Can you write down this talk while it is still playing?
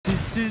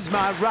This is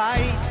my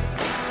right,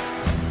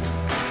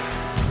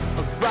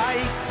 a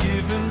right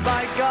given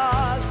by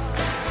God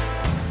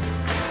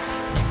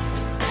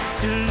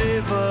to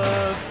live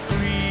a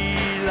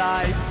free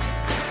life,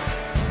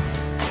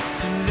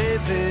 to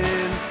live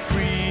in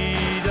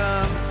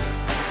freedom.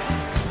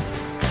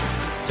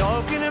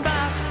 Talking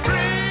about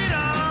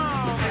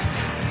freedom,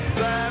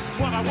 that's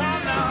what I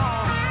want now.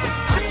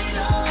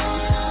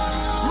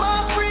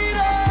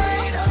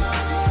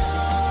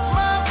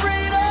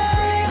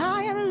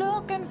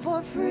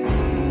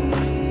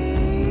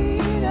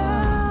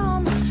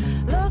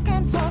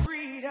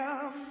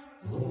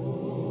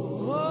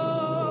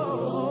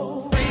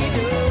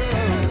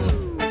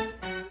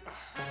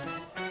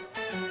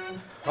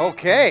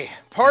 Okay,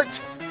 part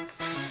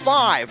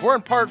 5. We're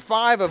in part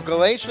 5 of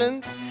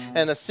Galatians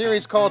and a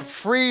series called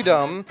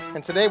Freedom.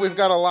 And today we've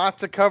got a lot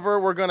to cover.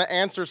 We're going to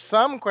answer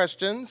some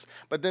questions,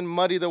 but then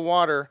muddy the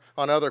water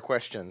on other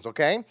questions,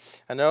 okay?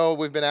 I know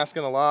we've been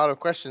asking a lot of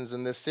questions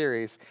in this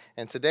series,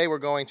 and today we're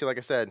going to, like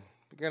I said,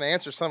 we're going to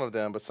answer some of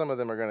them, but some of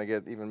them are going to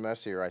get even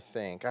messier, I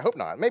think. I hope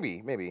not.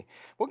 Maybe.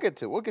 We'll get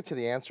to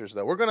the answers,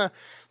 though. We're going to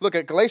look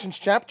at Galatians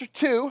chapter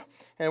 2,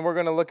 and we're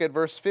going to look at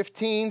verse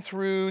 15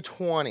 through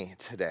 20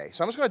 today.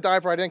 So I'm just going to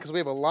dive right in because we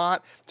have a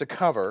lot to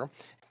cover.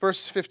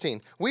 Verse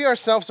 15, we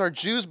ourselves are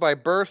Jews by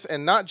birth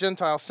and not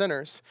Gentile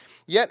sinners,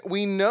 yet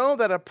we know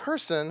that a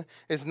person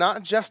is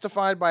not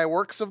justified by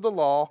works of the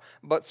law,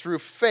 but through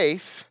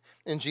faith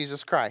in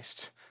Jesus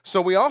Christ. So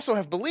we also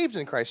have believed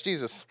in Christ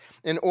Jesus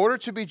in order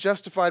to be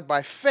justified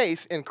by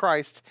faith in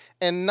Christ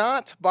and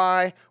not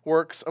by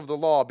works of the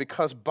law,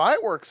 because by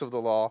works of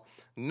the law,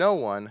 no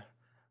one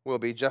will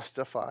be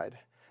justified.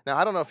 Now,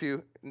 I don't know if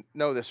you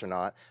know this or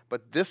not,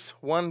 but this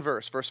one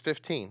verse, verse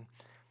 15,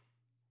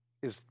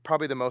 is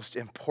probably the most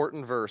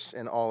important verse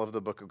in all of the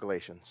book of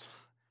Galatians.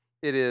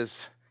 It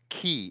is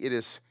key. It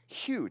is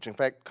huge. In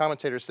fact,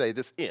 commentators say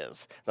this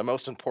is the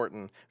most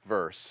important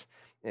verse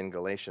in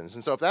Galatians.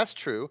 And so if that's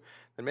true,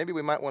 then maybe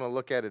we might want to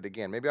look at it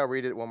again. Maybe I'll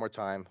read it one more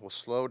time. We'll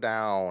slow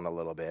down a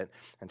little bit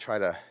and try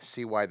to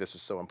see why this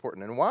is so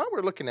important. And while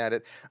we're looking at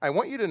it, I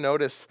want you to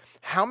notice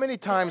how many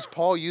times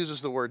Paul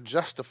uses the word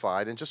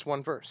justified in just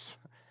one verse.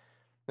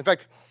 In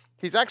fact,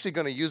 he's actually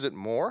going to use it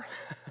more,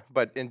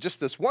 but in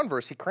just this one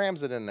verse, he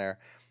crams it in there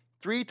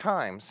 3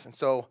 times. And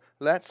so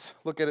let's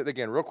look at it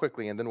again real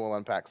quickly, and then we'll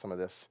unpack some of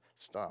this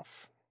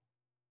stuff.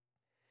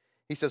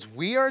 He says,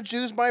 we are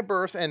Jews by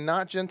birth and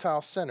not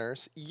Gentile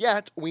sinners,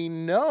 yet we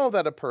know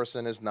that a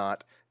person is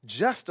not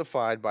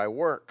justified by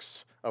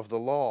works of the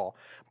law,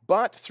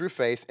 but through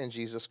faith in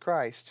Jesus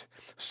Christ.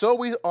 So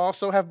we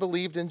also have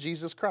believed in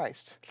Jesus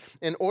Christ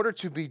in order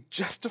to be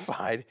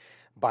justified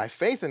by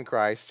faith in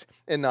Christ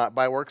and not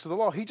by works of the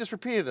law. He just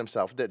repeated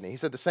himself, didn't he? He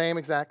said the same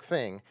exact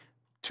thing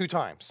 2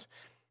 times.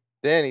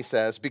 Then he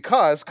says,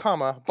 because,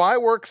 by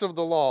works of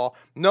the law,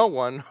 no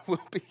one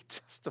will be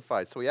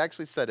justified. So he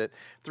actually said it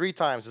 3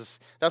 times.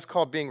 That's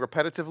called being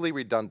repetitively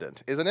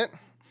redundant, isn't it?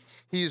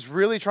 He's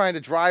really trying to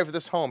drive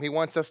this home. He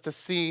wants us to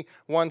see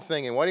one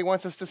thing, and what he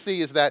wants us to see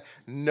is that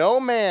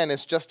no man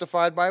is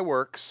justified by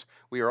works.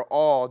 We are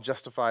all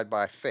justified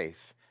by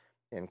faith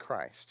in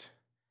Christ.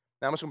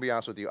 Now, I'm just going to be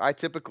honest with you. I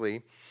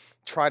typically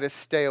try to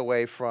stay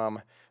away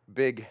from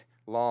big,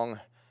 long,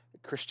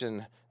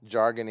 Christian,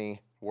 jargony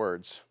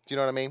words. Do you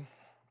know what I mean?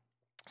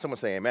 Someone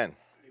say amen.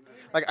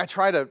 Like, I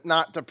try to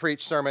not to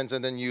preach sermons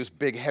and then use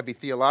big, heavy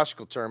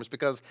theological terms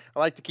because I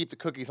like to keep the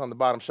cookies on the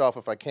bottom shelf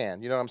if I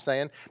can. You know what I'm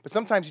saying? But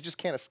sometimes you just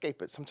can't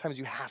escape it. Sometimes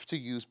you have to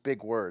use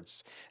big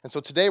words. And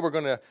so today we're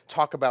going to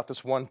talk about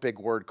this one big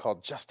word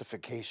called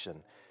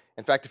justification.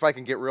 In fact, if I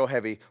can get real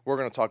heavy, we're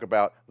going to talk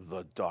about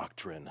the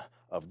doctrine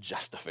of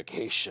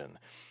justification.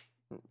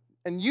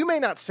 And you may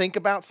not think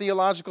about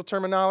theological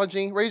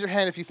terminology. Raise your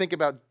hand if you think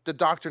about the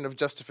doctrine of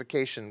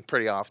justification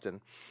pretty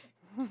often.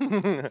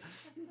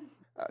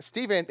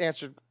 Steve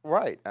answered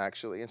right,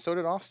 actually, and so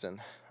did Austin.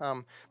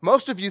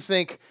 Most of you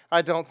think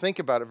I don't think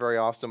about it very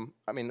often,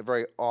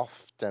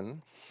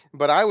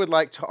 but I would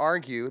like to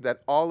argue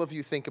that all of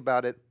you think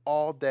about it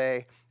all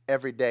day,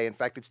 every day. In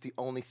fact, it's the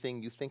only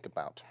thing you think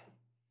about.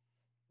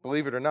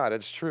 Believe it or not,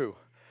 it's true.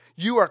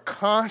 You are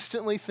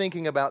constantly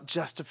thinking about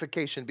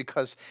justification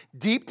because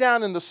deep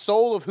down in the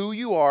soul of who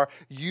you are,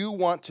 you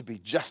want to be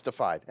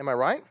justified. Am I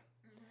right?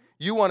 Mm-hmm.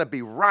 You want to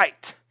be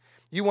right.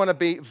 You want to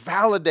be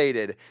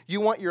validated. You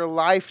want your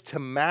life to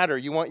matter.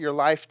 You want your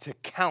life to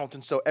count.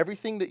 And so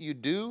everything that you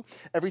do,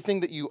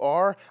 everything that you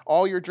are,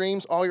 all your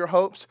dreams, all your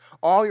hopes,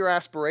 all your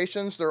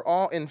aspirations, they're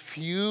all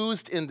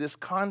infused in this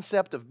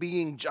concept of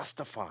being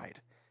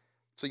justified.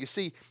 So you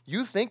see,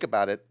 you think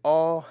about it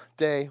all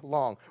day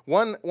long.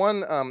 One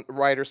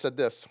writer said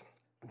this: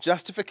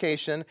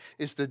 justification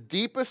is the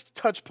deepest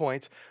touch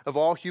point of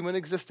all human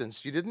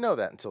existence. You didn't know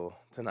that until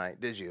tonight,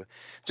 did you?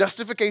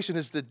 Justification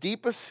is the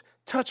deepest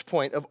touch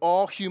point of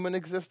all human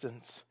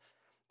existence.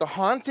 The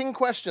haunting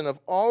question of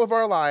all of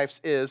our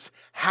lives is,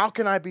 how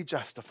can I be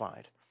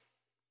justified?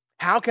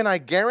 How can I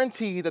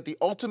guarantee that the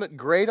ultimate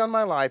grade on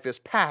my life is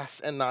pass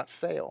and not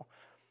fail?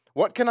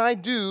 What can I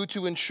do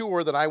to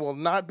ensure that I will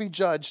not be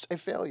judged a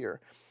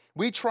failure?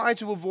 We try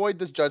to avoid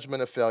this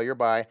judgment of failure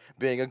by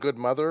being a good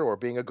mother or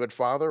being a good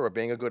father or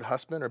being a good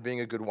husband or being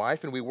a good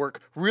wife, and we work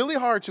really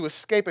hard to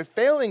escape a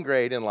failing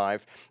grade in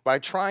life by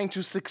trying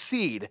to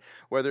succeed,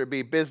 whether it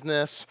be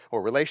business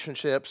or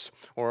relationships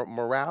or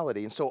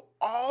morality. And so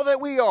all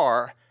that we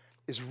are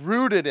is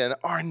rooted in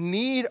our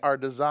need, our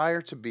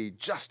desire to be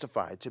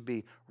justified, to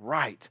be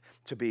right,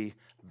 to be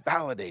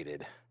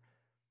validated.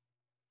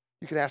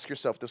 You can ask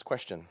yourself this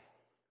question: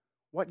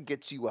 what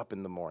gets you up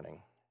in the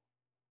morning?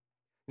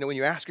 You know, when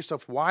you ask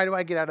yourself, why do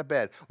I get out of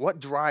bed? What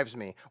drives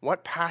me?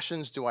 What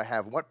passions do I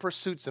have? What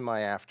pursuits am I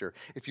after?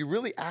 If you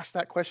really ask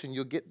that question,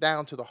 you'll get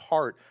down to the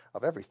heart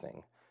of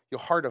everything, the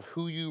heart of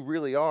who you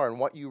really are and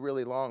what you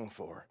really long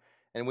for.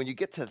 And when you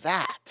get to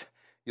that,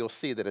 you'll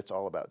see that it's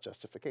all about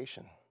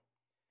justification.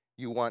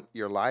 You want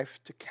your life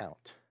to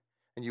count,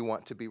 and you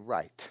want to be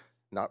right,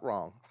 not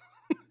wrong.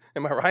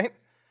 Am I right?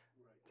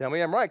 Tell me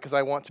I'm right, because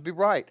I want to be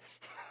right,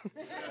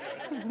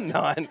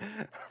 not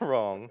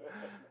wrong.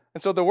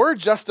 And so the word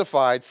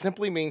justified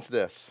simply means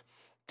this: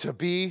 to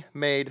be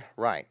made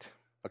right,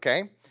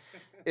 okay?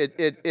 It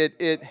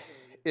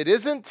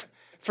isn't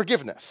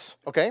forgiveness,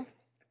 okay?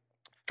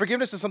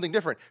 Forgiveness is something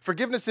different.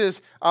 Forgiveness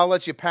is, I'll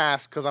let you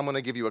pass because I'm going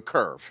to give you a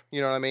curve.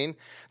 You know what I mean?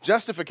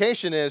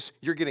 Justification is,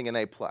 you're getting an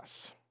A+.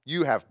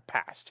 You have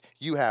passed.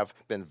 You have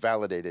been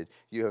validated.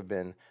 You have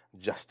been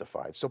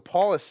justified. So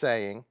Paul is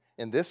saying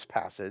in this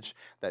passage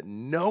that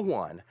no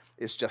one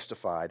is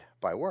justified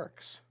by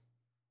works.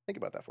 Think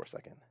about that for a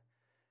second.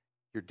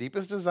 Your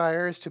deepest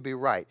desire is to be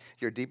right.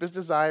 Your deepest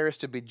desire is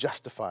to be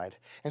justified.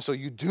 And so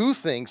you do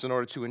things in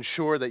order to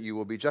ensure that you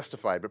will be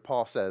justified. But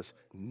Paul says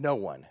no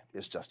one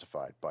is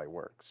justified by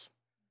works.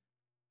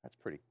 That's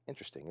pretty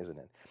interesting, isn't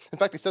it? In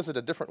fact, he says it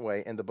a different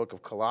way in the book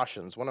of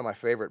Colossians, one of my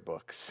favorite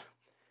books.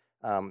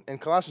 In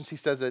Colossians, he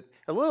says it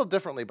a little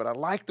differently, but I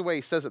like the way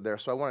he says it there,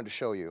 so I wanted to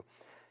show you.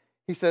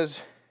 He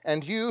says,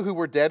 "And you who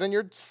were dead in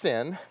your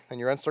sin and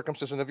your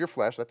uncircumcision of your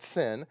flesh," that's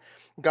sin,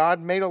 "God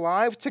made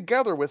alive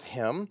together with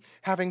him,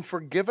 having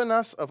forgiven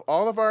us of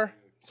all of our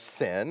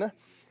sin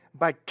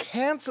by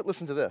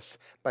listen to this,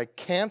 by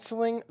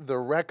canceling the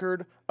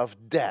record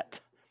of debt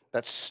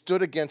that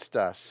stood against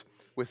us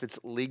with its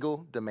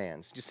legal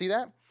demands." Do you see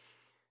that?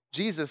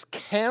 Jesus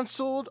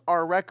canceled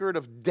our record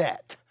of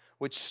debt,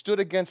 which stood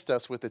against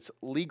us with its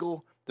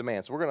legal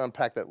demands. We're going to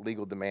unpack that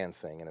legal demand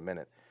thing in a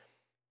minute.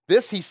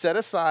 This he set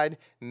aside,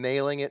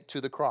 nailing it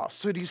to the cross.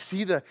 So do you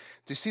see the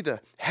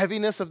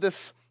heaviness of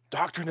this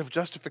doctrine of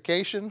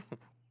justification?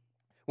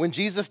 When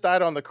Jesus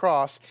died on the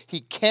cross,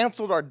 he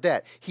canceled our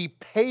debt. He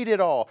paid it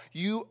all.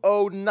 You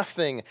owe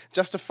nothing.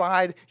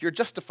 Justified, you're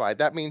justified.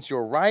 That means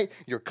you're right,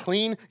 you're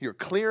clean, you're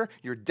clear,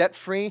 you're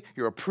debt-free,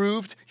 you're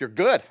approved, you're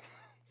good.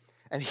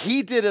 And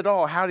he did it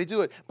all. How did he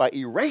do it? By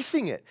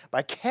erasing it,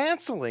 by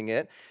canceling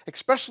it,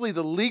 especially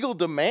the legal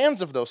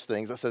demands of those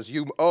things that says,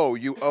 you owe,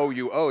 you owe,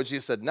 you owe.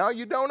 Jesus said, no,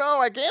 you don't owe.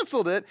 I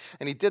canceled it.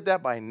 And he did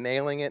that by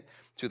nailing it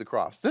to the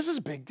cross. This is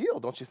a big deal,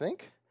 don't you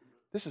think?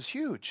 This is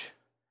huge.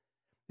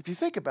 If you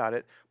think about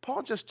it,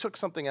 Paul just took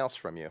something else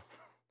from you.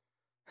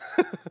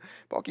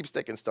 Paul keeps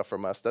taking stuff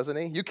from us, doesn't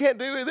he? You can't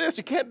do this,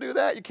 you can't do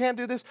that, you can't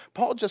do this.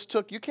 Paul just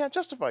took, you can't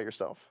justify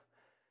yourself.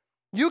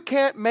 You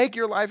can't make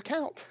your life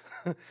count.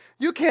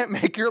 You can't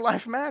make your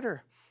life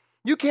matter.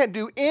 You can't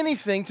do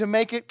anything to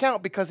make it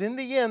count, because in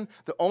the end,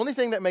 the only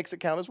thing that makes it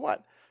count is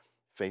what?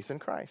 Faith in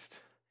Christ.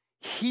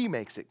 He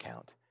makes it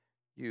count.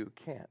 You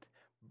can't.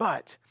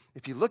 But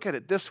if you look at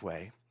it this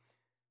way,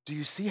 do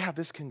you see how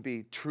this can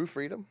be true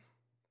freedom?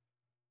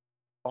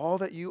 All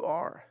that you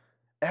are,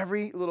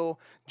 every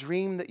little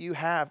dream that you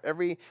have,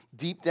 every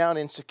deep down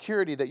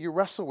insecurity that you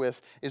wrestle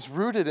with is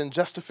rooted in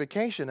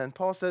justification. And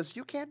Paul says,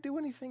 you can't do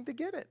anything to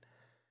get it.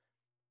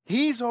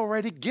 He's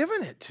already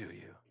given it to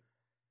you.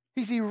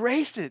 He's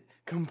erased it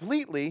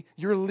completely,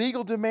 your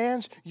legal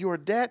demands, your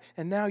debt,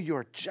 and now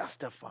you're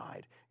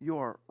justified.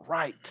 You're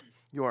right.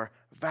 You're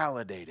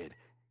validated.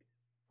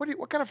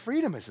 What kind of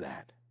freedom is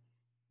that?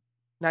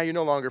 Now you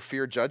no longer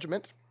fear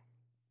judgment.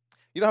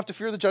 You don't have to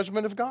fear the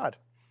judgment of God.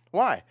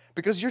 Why?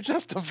 Because you're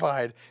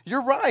justified.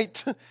 You're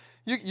right.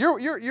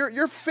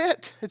 You're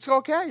fit. It's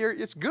okay.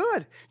 It's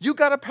good. You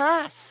got to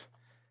pass.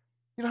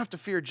 You don't have to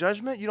fear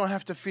judgment. You don't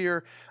have to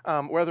fear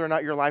whether or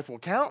not your life will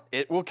count.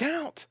 It will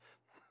count.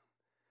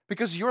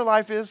 Because your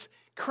life is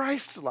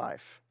Christ's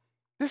life.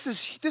 This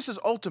is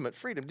ultimate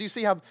freedom. Do you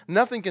see how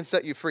nothing can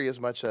set you free as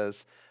much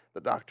as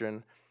the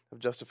doctrine of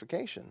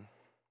justification?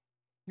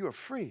 You are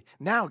free.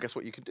 Now, guess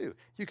what you can do?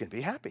 You can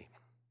be happy.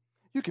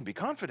 You can be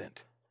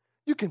confident.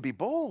 You can be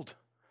bold.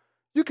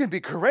 You can be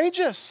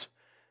courageous.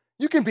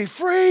 You can be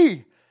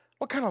free.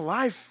 What kind of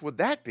life would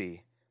that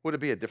be? Would it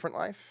be a different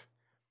life?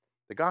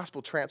 The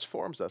gospel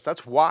transforms us.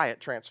 That's why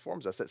it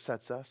transforms us. It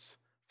sets us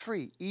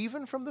free,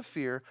 even from the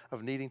fear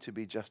of needing to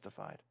be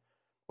justified.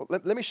 Well,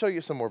 let me show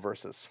you some more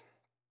verses.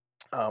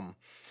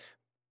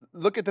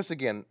 Look at this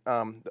again.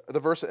 The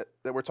verse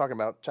that we're talking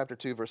about, chapter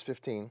 2, verse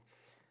 15.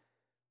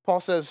 Paul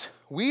says,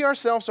 "We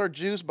ourselves are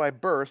Jews by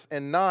birth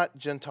and not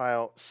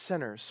Gentile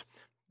sinners."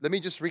 Let me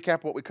just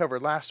recap what we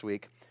covered last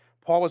week.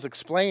 Paul was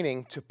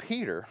explaining to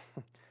Peter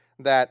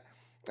that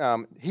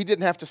He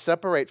didn't have to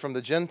separate from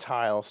the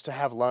Gentiles to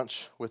have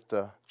lunch with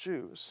the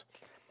Jews.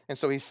 And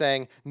so he's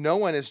saying no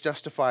one is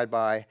justified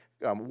by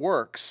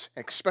works,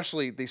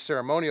 especially the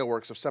ceremonial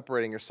works of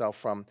separating yourself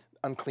from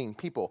unclean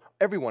people.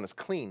 Everyone is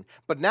clean.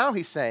 But now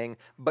he's saying,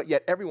 but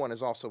yet everyone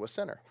is also a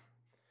sinner.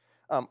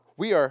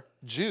 We are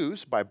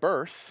Jews by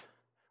birth,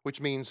 which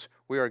means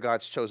we are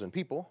God's chosen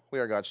people. We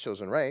are God's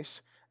chosen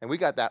race. And we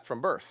got that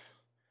from birth.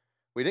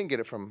 We didn't get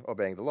it from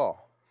obeying the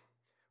law.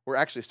 We're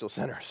actually still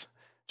sinners.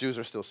 Jews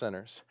are still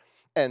sinners.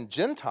 And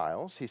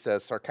Gentiles, he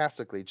says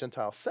sarcastically,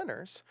 Gentile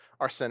sinners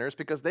are sinners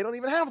because they don't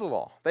even have the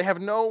law. They have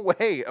no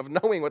way of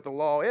knowing what the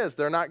law is.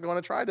 They're not going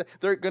to try to,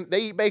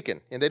 they eat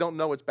bacon and they don't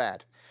know it's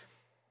bad.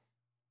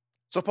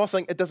 So Paul's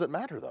saying it doesn't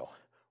matter though.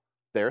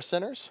 They're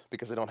sinners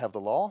because they don't have the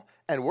law,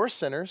 and we're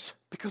sinners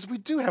because we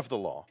do have the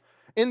law.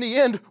 In the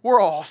end, we're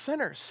all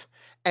sinners,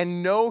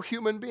 and no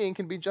human being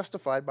can be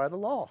justified by the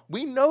law.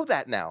 We know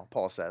that now,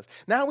 Paul says.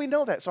 Now we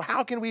know that. So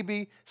how can we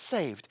be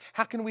saved?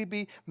 How can we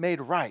be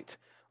made right?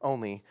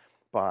 Only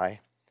by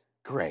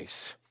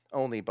grace,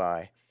 only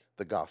by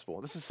the gospel.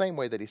 This is the same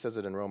way that he says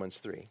it in Romans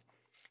 3.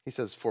 He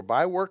says, for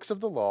by works of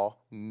the law,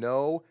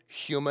 no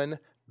human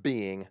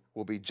being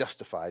will be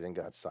justified in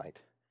God's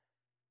sight,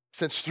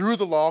 since through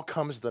the law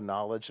comes the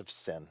knowledge of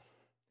sin.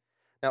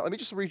 Now, let me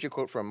just read you a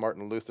quote from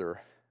Martin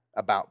Luther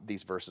about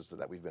these verses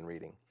that we've been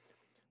reading.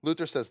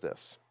 Luther says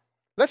this,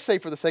 let's say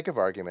for the sake of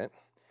argument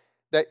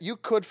that you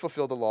could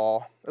fulfill the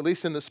law, at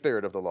least in the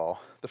spirit of the law,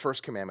 the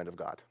first commandment of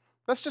God.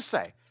 Let's just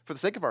say, for the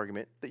sake of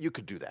argument, that you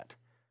could do that.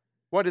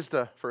 What is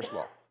the first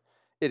law?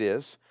 It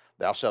is,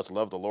 thou shalt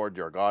love the Lord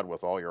your God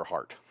with all your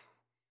heart.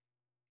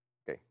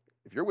 Okay,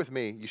 if you're with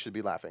me, you should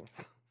be laughing.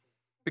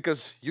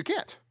 Because you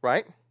can't,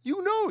 right?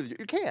 You know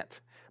you can't.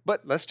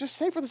 But let's just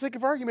say for the sake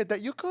of argument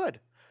that you could.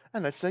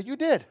 And let's say you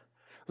did.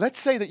 Let's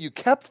say that you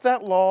kept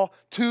that law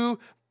to,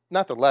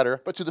 not the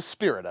letter, but to the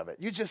spirit of it.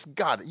 You just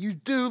got it. You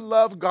do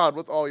love God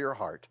with all your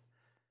heart.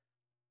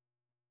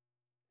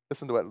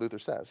 Listen to what Luther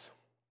says.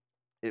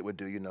 It would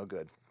do you no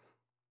good.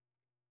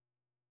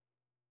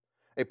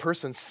 A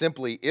person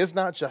simply is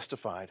not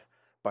justified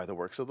by the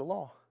works of the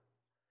law.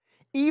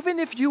 Even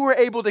if you were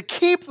able to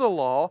keep the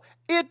law,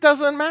 it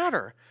doesn't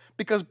matter.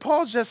 Because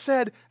Paul just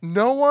said,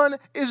 no one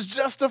is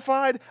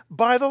justified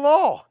by the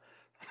law.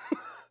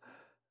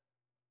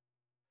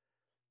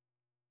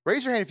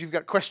 Raise your hand if you've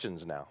got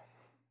questions now.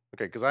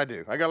 Okay, because I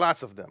do. I got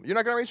lots of them. You're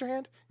not going to raise your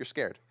hand? You're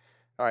scared.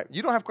 All right,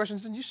 you don't have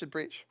questions, then you should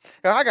preach.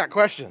 I got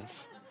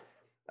questions.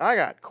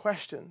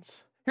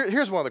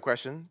 Here's one of the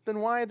questions. Then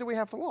why do we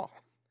have the law?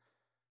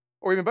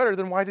 Or even better,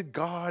 then why did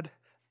God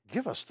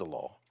give us the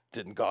law?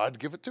 Didn't God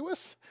give it to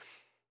us?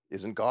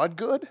 Isn't God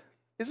good?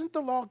 Isn't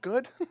the law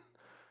good?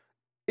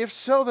 If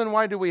so, then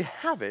why do we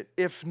have it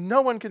if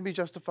no one can be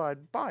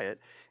justified by it?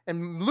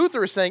 And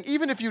Luther is saying,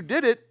 even if you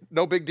did it,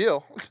 no big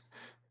deal.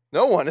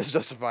 No one is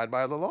justified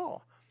by the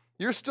law.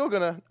 You're still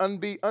going to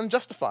be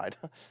unjustified.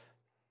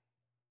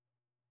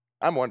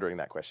 I'm wondering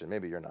that question.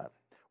 Maybe you're not.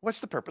 What's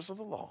the purpose of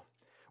the law?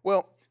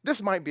 Well,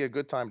 this might be a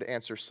good time to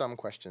answer some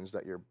questions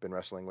that you've been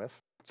wrestling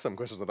with, some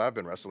questions that I've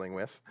been wrestling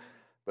with.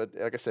 But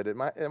like I said, it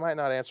might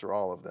not answer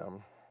all of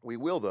them. We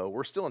will, though.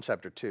 We're still in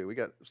chapter 2. We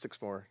got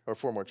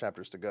 4 more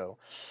chapters to go.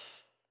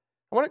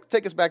 I want to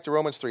take us back to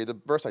Romans 3, the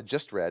verse I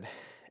just read.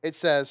 It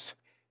says,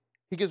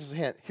 he gives us a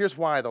hint. Here's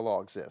why the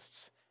law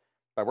exists.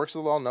 By works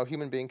of the law, no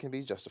human being can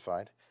be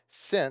justified,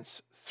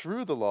 since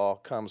through the law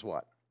comes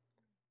what?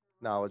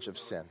 Knowledge of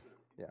sin.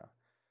 Yeah.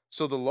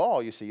 So the law,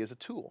 you see, is a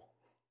tool.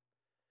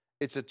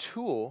 It's a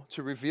tool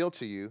to reveal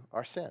to you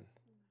our sin.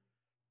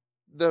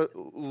 The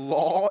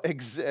law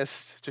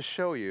exists to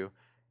show you,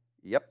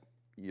 yep,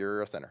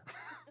 you're a sinner.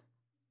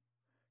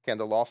 Can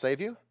the law save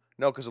you?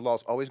 No, because the law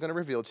is always going to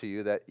reveal to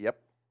you that, yep,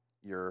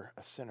 you're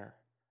a sinner.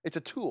 It's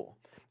a tool.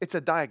 It's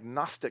a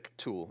diagnostic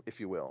tool, if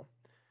you will.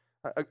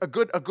 A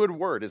good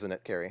word, isn't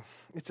it, Carrie?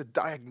 It's a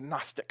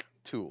diagnostic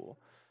tool.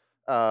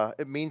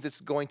 It means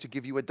it's going to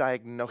give you a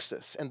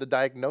diagnosis. And the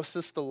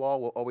diagnosis the law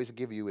will always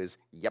give you is,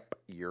 yep,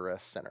 you're a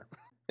sinner.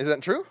 Is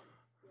that true?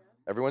 Yeah.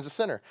 Everyone's a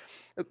sinner.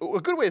 A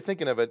good way of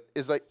thinking of it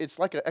is like it's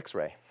like an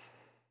x-ray.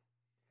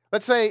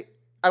 Let's say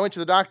I went to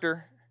the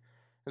doctor.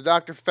 The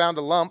doctor found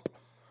a lump.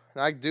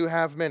 And I do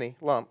have many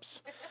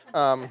lumps.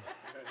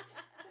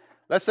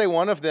 Let's say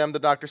one of them, the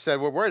doctor said,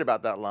 we're worried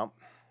about that lump.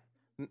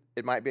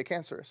 It might be a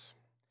cancerous.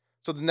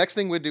 So the next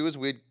thing we'd do is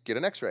we'd get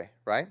an x-ray,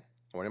 right?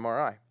 Or an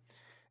MRI.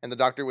 And the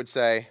doctor would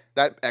say,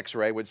 that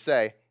x-ray would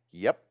say,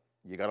 yep,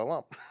 you got a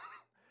lump.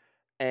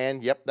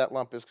 And yep, that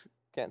lump is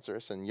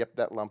cancerous. And yep,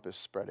 that lump is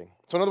spreading.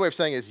 So another way of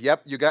saying is,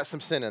 yep, you got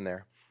some sin in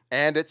there.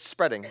 And it's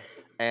spreading.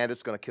 And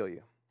it's going to kill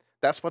you.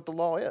 That's what the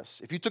law is.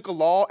 If you took a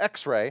law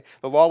x-ray,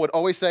 the law would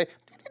always say,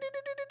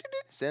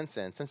 sin,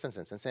 sin, sin, sin,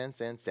 sin, sin, sin,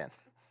 sin, sin.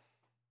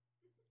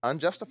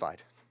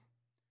 Unjustified.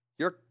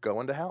 You're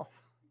going to hell.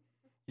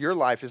 Your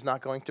life is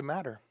not going to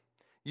matter.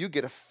 You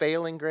get a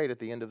failing grade at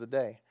the end of the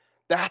day.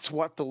 That's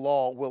what the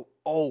law will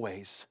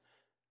always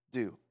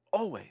do.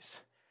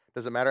 Always.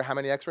 Does it matter how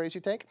many x-rays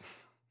you take?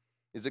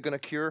 Is it going to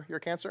cure your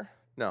cancer?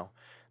 No.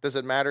 Does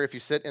it matter if you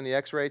sit in the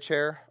x-ray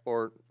chair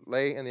or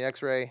lay in the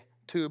x-ray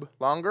tube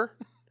longer?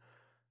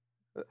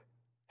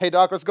 Hey,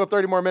 doc, let's go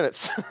 30 more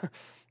minutes.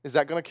 Is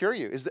that going to cure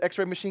you? Is the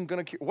x-ray machine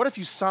going to cure? What if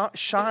you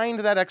shined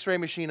that x-ray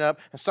machine up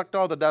and sucked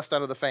all the dust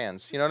out of the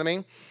fans? You know what I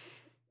mean?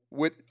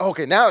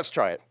 Okay, now let's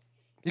try it.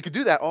 You could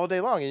do that all day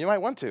long, and you might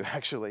want to,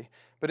 actually.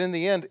 But in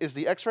the end, is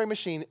the x-ray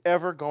machine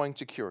ever going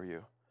to cure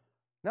you?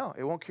 No,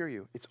 it won't cure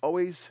you. It's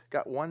always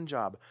got one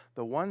job.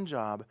 The one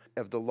job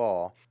of the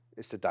law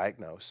is to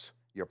diagnose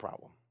your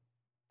problem.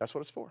 That's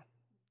what it's for.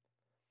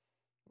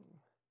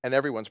 And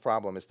everyone's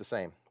problem is the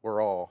same.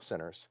 We're all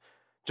sinners.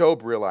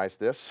 Job realized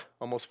this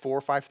almost 4,000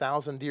 or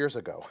 5,000 years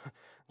ago.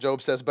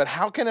 Job says, but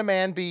how can a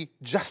man be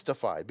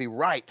justified, be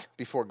right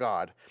before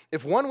God?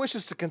 If one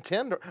wishes to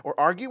contend or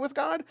argue with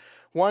God,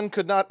 one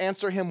could not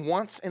answer him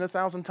once in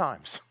 1,000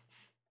 times.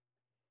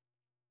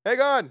 Hey,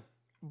 God,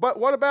 but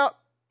what about?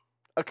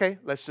 Okay,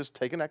 let's just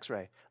take an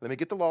x-ray. Let me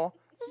get the law.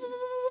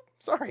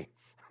 Sorry,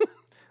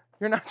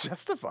 you're not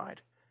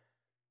justified.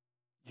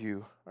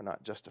 You are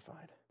not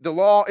justified. The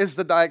law is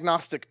the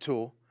diagnostic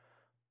tool.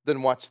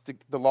 Then what's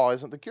the law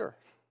isn't the cure.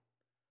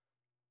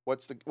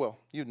 Well,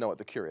 you know what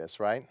the cure is,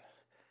 right?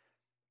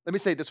 Let me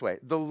say it this way.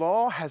 The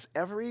law has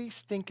every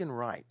stinking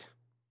right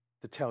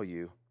to tell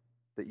you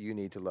that you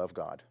need to love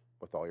God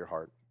with all your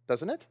heart,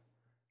 doesn't it?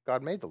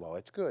 God made the law.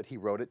 It's good. He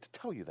wrote it to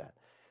tell you that.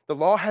 The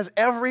law has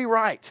every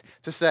right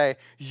to say,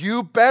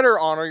 you better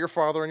honor your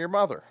father and your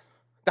mother.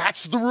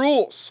 That's the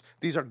rules.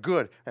 These are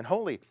good and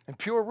holy and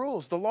pure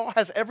rules. The law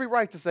has every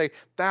right to say,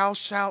 thou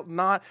shalt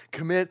not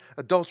commit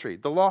adultery.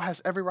 The law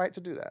has every right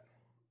to do that.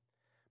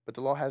 But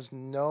the law has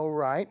no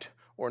right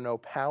or no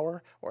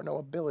power or no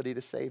ability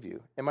to save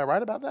you. Am I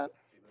right about that?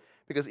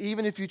 Because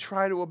even if you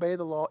try to obey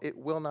the law, it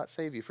will not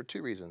save you for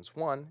two reasons.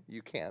 One,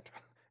 you can't.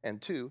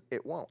 And two,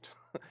 it won't.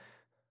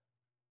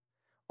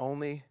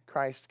 Only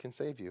Christ can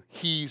save you.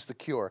 He's the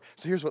cure.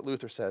 So here's what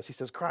Luther says. He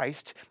says,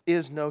 Christ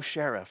is no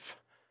sheriff.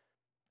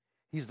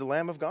 He's the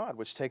Lamb of God,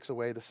 which takes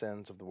away the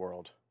sins of the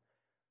world.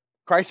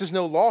 Christ is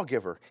no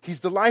lawgiver. He's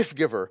the life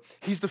giver.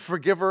 He's the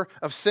forgiver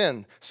of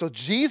sin. So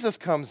Jesus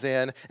comes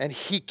in and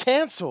he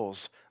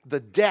cancels the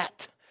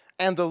debt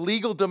and the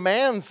legal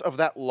demands of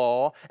that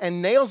law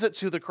and nails it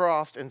to the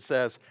cross and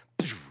says,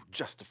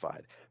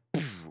 justified,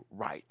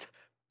 right,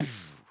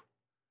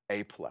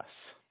 A+.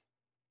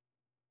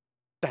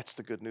 That's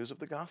the good news of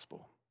the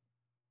gospel.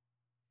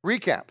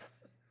 Recap.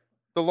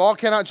 The law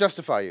cannot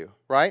justify you,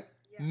 right?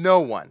 Yeah.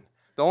 No one.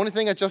 The only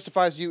thing that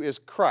justifies you is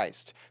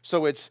Christ.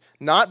 So it's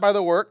not by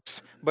the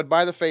works, but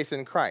by the faith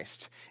in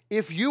Christ.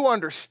 If you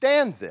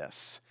understand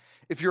this,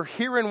 if you're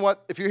hearing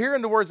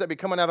the words that be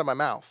coming out of my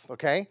mouth,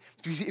 okay?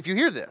 If you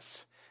hear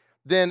this,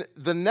 then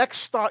the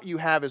next thought you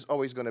have is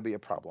always going to be a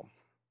problem.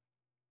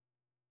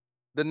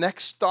 The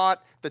next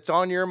thought that's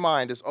on your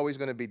mind is always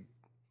going to be,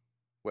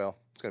 well,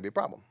 it's going to be a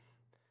problem.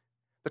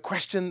 The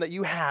question that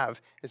you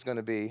have is going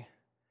to be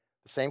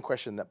the same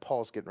question that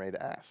Paul's getting ready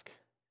to ask.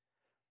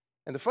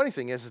 And the funny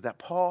thing is that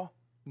Paul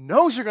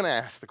knows you're going to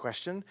ask the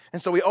question,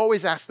 and so he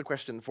always asks the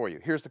question for you.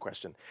 Here's the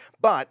question.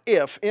 But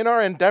if in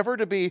our endeavor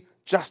to be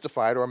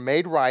justified or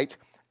made right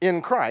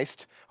in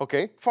Christ,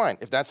 okay, fine.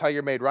 If that's how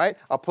you're made right,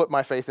 I'll put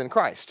my faith in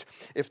Christ.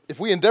 If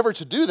we endeavor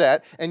to do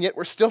that, and yet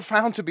we're still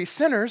found to be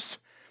sinners,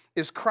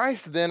 is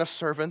Christ then a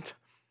servant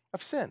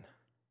of sin?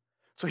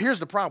 So here's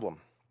the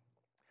problem.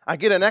 I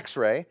get an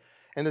x-ray,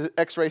 and the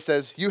x-ray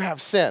says, you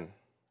have sin.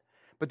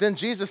 But then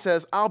Jesus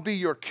says, I'll be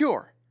your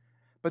cure.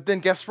 But then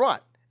guess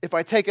what? If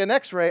I take an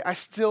x-ray, I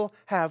still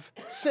have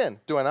sin.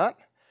 Do I not?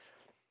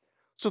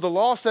 So the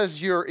law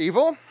says you're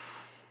evil.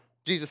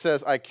 Jesus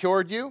says, I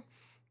cured you.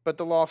 But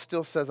the law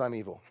still says I'm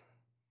evil.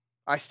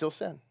 I still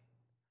sin.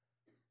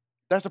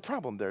 There's a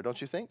problem there,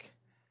 don't you think?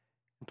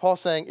 And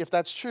Paul's saying, if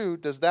that's true,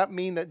 does that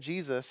mean that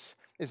Jesus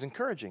is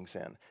encouraging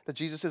sin? That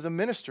Jesus is a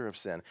minister of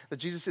sin? That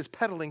Jesus is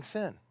peddling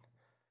sin?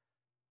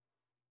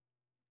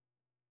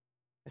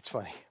 It's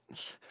funny.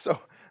 So,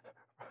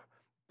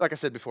 like I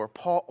said before,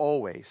 Paul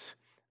always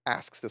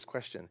asks this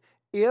question.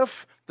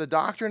 If the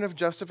doctrine of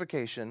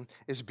justification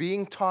is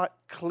being taught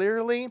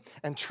clearly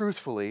and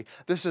truthfully,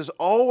 this is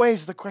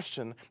always the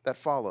question that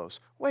follows.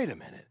 Wait a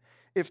minute.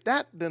 If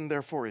that then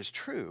therefore is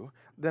true,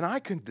 then I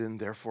can then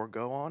therefore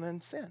go on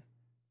and sin.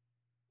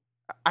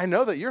 I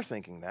know that you're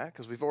thinking that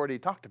because we've already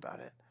talked about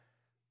it.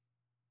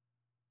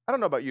 I don't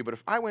know about you, but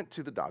if I went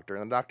to the doctor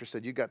and the doctor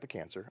said, you got the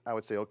cancer, I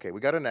would say, okay, we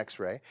got an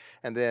x-ray.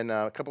 And then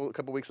a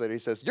couple weeks later, he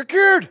says, you're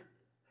cured.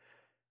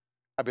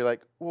 I'd be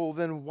like, well,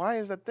 then why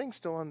is that thing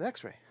still on the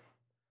x-ray?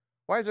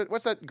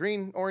 What's that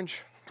green,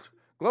 orange,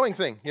 glowing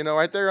thing,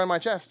 right there on my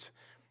chest?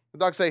 The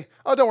docs say,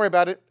 oh, don't worry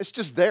about it. It's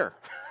just there.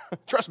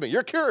 Trust me,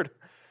 you're cured.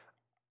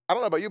 I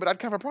don't know about you, but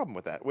I'd have a problem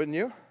with that, wouldn't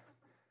you?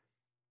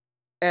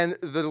 And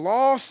the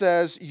law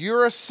says,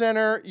 you're a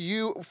sinner,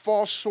 you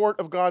fall short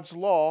of God's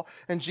law.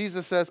 And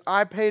Jesus says,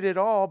 I paid it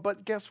all,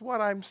 but guess what?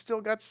 I'm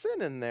still got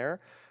sin in there.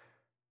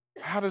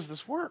 How does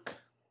this work?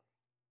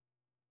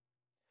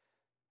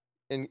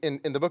 In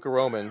the book of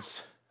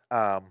Romans,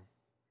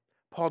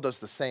 Paul does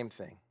the same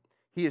thing.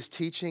 He is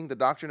teaching the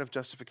doctrine of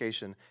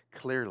justification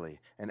clearly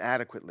and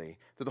adequately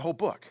through the whole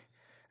book.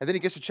 And then he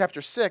gets to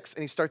chapter 6,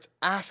 and he starts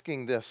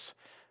asking this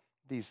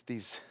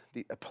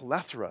a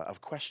plethora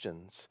of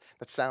questions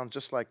that sound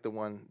just like the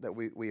one that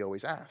we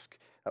always ask.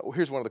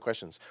 Here's one of the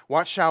questions.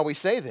 What shall we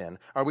say then?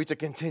 Are we to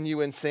continue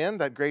in sin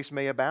that grace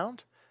may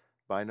abound?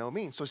 By no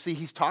means. So see,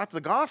 he's taught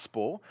the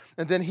gospel,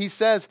 and then he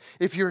says,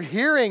 if you're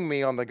hearing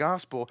me on the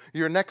gospel,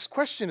 your next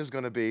question is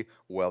going to be,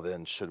 well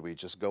then, should we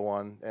just go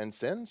on and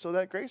sin so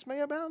that grace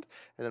may abound?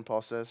 And then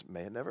Paul says,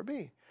 may it never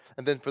be.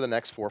 And then for the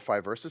next 4 or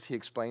 5 verses, he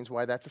explains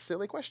why that's a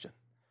silly question.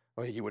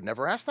 Well, you would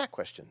never ask that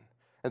question.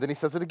 And then he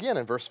says it again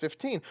in verse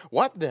 15.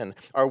 What then?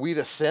 Are we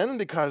to sin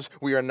because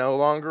we are no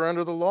longer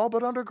under the law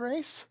but under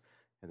grace?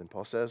 And then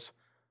Paul says,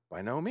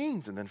 by no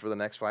means. And then for the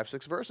next 5,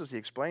 6 verses, he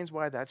explains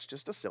why that's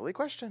just a silly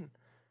question.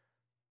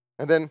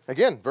 And then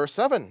again, verse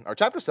 7, or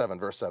chapter 7,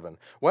 verse 7.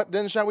 What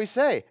then shall we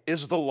say?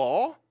 Is the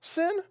law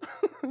sin?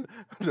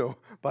 No,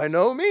 by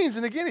no means.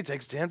 And again, he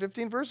takes 10,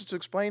 15 verses to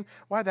explain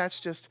why that's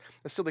just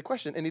a silly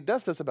question. And he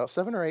does this about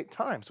 7 or 8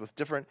 times with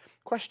different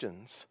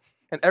questions.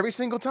 And every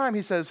single time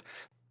he says,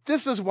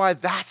 this is why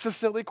that's a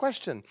silly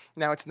question.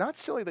 Now, it's not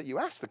silly that you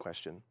ask the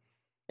question.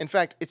 In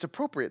fact, it's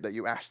appropriate that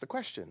you ask the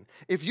question.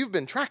 If you've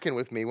been tracking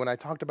with me when I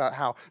talked about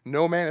how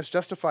no man is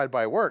justified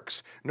by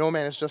works, no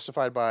man is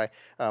justified by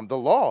the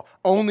law,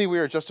 only we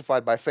are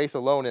justified by faith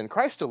alone in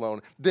Christ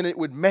alone, then it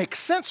would make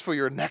sense for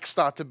your next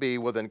thought to be,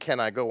 well, then can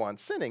I go on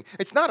sinning?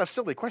 It's not a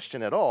silly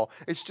question at all.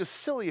 It's just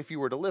silly if you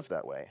were to live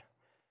that way.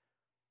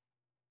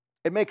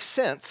 It makes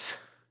sense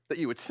that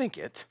you would think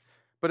it,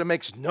 but it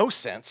makes no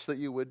sense that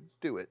you would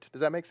do it.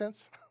 Does that make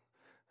sense?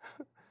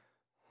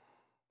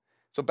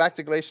 So back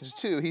to Galatians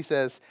 2, he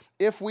says,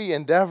 if we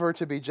endeavor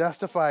to be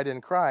justified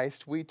in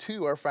Christ, we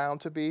too are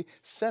found to be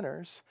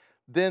sinners.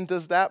 Then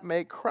does that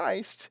make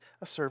Christ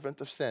a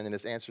servant of sin? And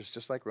his answer is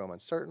just like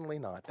Romans, certainly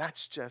not.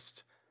 That's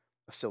just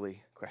a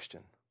silly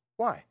question.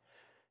 Why?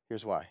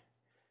 Here's why.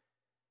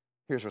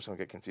 Here's where it's going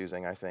to get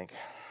confusing, I think.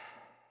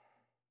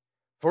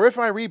 For if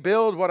I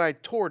rebuild what I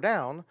tore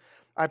down,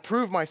 I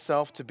prove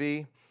myself to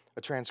be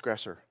a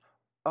transgressor.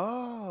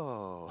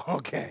 Oh,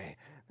 okay.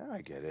 Now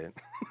I get it.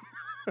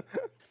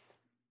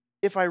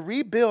 If I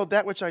rebuild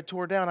that which I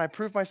tore down, I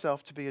prove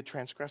myself to be a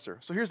transgressor.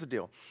 So here's the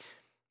deal.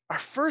 Our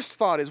first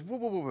thought is,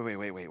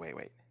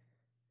 wait.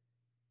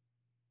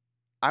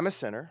 I'm a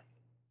sinner.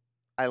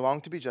 I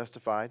long to be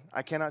justified.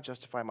 I cannot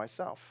justify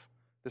myself.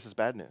 This is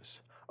bad news.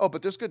 Oh,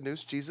 but there's good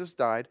news. Jesus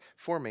died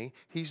for me.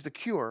 He's the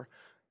cure.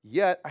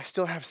 Yet I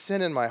still have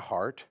sin in my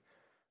heart.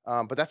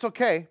 But that's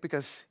okay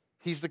because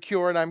he's the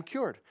cure and I'm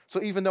cured.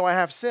 So even though I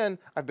have sin,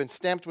 I've been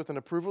stamped with an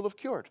approval of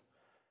cured.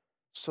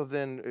 So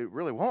then it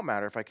really won't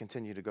matter if I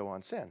continue to go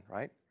on sin,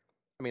 right?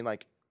 I mean,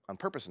 like on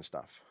purpose and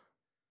stuff.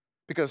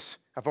 Because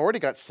I've already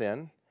got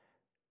sin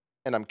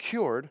and I'm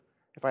cured.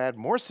 If I add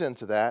more sin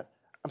to that,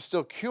 I'm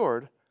still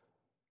cured,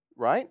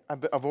 right?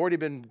 I've already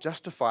been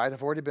justified.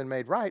 I've already been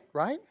made right?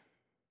 Right?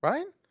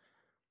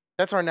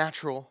 That's our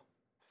natural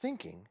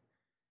thinking.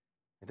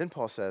 And then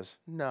Paul says,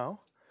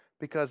 no,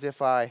 because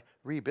if I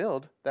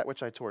rebuild that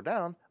which I tore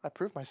down, I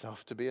prove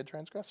myself to be a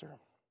transgressor.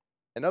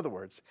 In other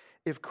words,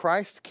 if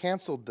Christ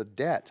canceled the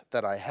debt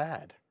that I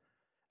had,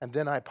 and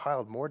then I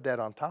piled more debt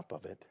on top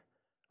of it,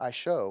 I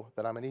show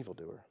that I'm an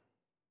evildoer.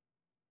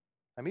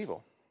 I'm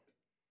evil.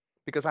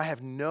 Because I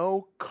have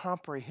no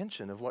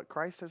comprehension of what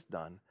Christ has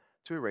done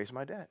to erase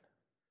my debt.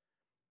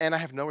 And I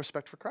have no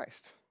respect for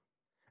Christ.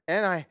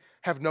 And I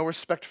have no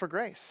respect for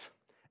grace.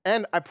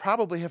 And I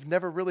probably have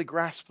never really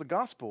grasped the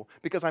gospel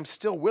because I'm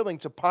still willing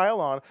to pile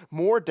on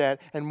more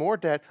debt and more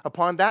debt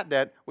upon that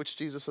debt which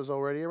Jesus has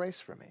already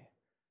erased for me.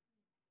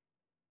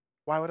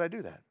 Why would I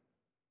do that?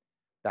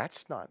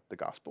 That's not the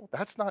gospel.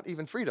 That's not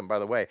even freedom, by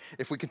the way.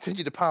 If we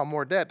continue to pile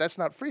more debt, that's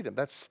not freedom.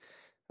 That's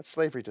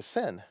slavery to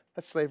sin.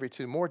 That's slavery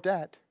to more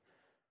debt.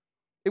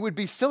 It would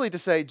be silly to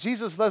say,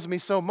 Jesus loves me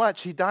so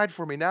much, he died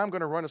for me. Now I'm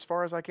going to run as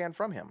far as I can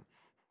from him.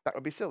 That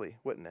would be silly,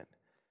 wouldn't it?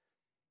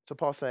 So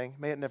Paul's saying,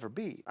 may it never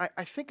be.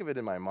 I think of it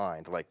in my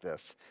mind like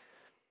this.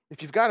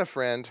 If you've got a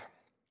friend,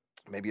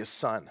 maybe a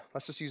son.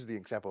 Let's just use the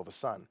example of a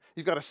son.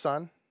 You've got a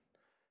son,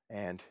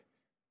 and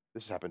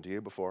this has happened to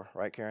you before,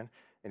 right, Karen?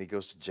 And he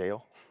goes to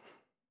jail,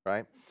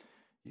 right?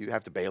 You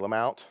have to bail him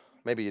out.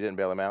 Maybe you didn't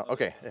bail him out.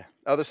 Okay. Yeah.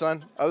 Other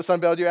son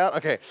bailed you out?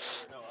 Okay.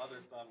 No, other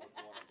son was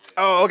the one.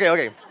 Oh,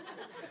 okay.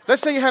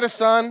 Let's say you had a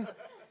son.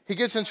 He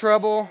gets in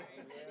trouble.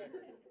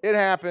 It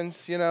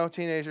happens,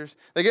 teenagers.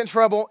 They get in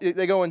trouble.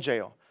 They go in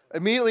jail.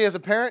 Immediately as a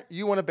parent,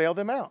 you want to bail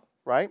them out,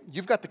 right?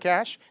 You've got the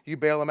cash. You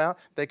bail them out.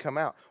 They come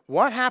out.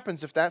 What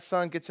happens if that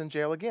son gets in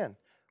jail again?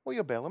 Well,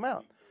 you'll bail him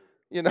out.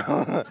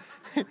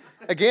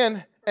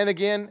 Again and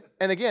again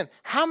and again.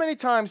 How many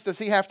times does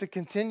he have to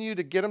continue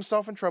to get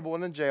himself in trouble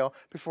and in jail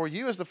before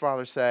you as the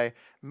father say,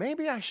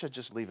 maybe I should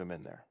just leave him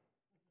in there?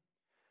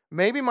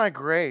 Maybe my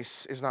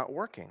grace is not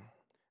working.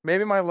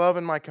 Maybe my love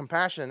and my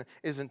compassion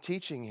isn't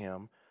teaching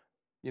him,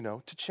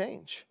 to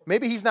change.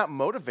 Maybe he's not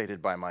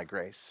motivated by my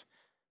grace.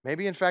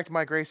 Maybe, in fact,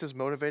 my grace is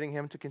motivating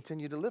him to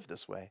continue to live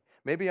this way.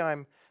 Maybe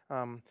I'm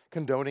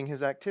condoning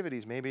his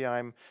activities. Maybe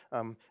I'm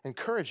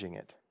encouraging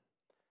it.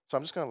 So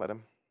I'm just going to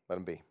let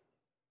him be.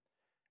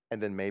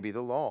 And then maybe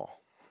the law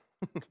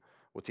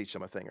will teach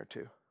him a thing or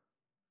two.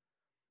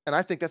 And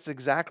I think that's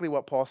exactly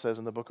what Paul says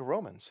in the book of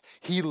Romans.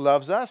 He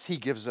loves us. He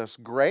gives us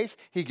grace.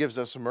 He gives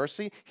us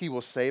mercy. He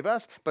will save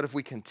us. But if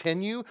we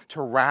continue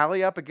to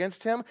rally up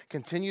against him,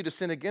 continue to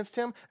sin against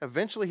him,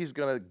 eventually he's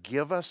going to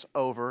give us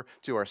over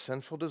to our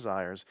sinful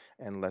desires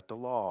and let the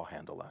law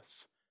handle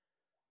us.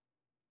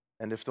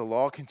 And if the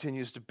law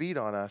continues to beat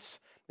on us,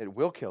 it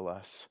will kill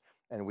us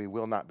and we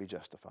will not be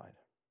justified.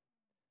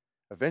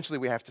 Eventually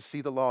we have to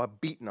see the law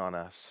beaten on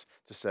us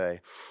to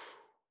say,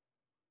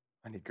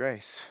 I need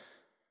grace.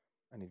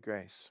 I need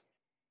grace.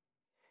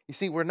 You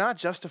see, we're not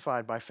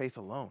justified by faith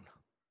alone,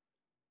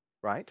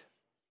 right?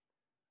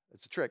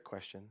 It's a trick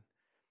question.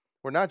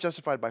 We're not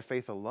justified by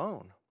faith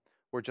alone.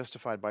 We're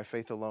justified by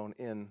faith alone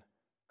in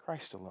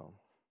Christ alone.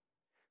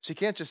 So you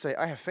can't just say,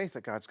 I have faith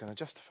that God's going to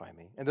justify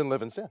me, and then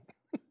live in sin.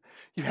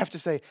 You have to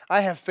say,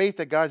 I have faith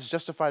that God's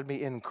justified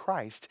me in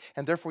Christ,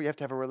 and therefore you have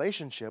to have a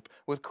relationship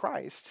with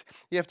Christ.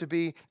 You have to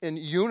be in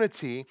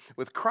unity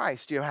with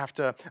Christ. You have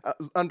to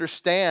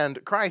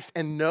understand Christ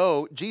and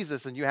know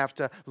Jesus, and you have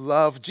to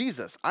love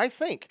Jesus. I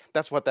think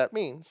that's what that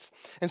means.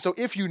 And so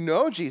if you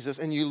know Jesus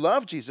and you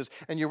love Jesus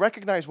and you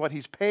recognize what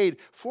he's paid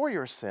for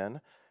your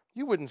sin,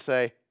 you wouldn't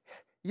say,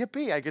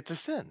 yippee, I get to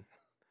sin.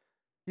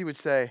 You would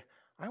say,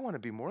 I want to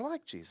be more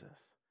like Jesus.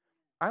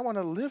 I want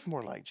to live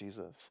more like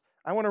Jesus.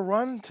 I want to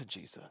run to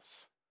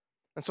Jesus.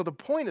 And so the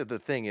point of the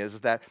thing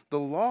is that the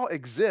law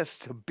exists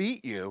to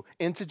beat you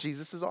into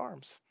Jesus'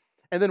 arms.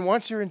 And then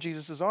once you're in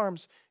Jesus'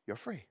 arms, you're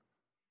free.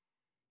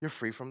 You're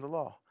free from the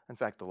law. In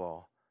fact, the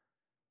law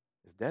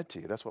is dead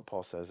to you. That's what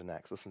Paul says in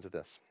Acts. Listen to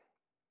this.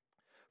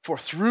 For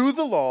through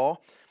the law,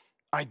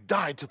 I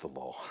died to the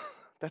law.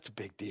 That's a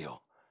big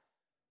deal.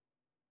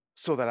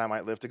 So that I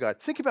might live to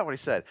God. Think about what he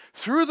said.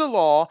 Through the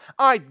law,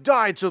 I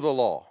died to the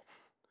law.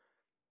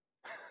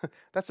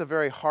 That's a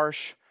very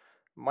harsh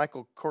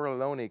Michael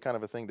Corleone kind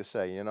of a thing to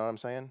say. You know what I'm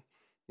saying?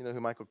 You know who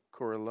Michael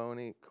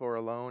Corleone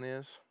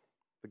is?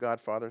 The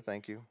Godfather,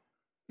 thank you.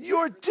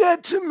 You're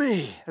dead to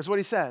me, is what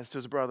he says to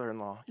his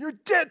brother-in-law. You're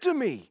dead to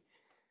me.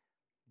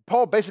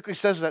 Paul basically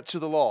says that to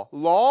the law.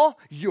 Law,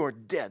 you're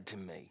dead to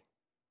me.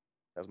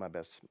 That was my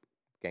best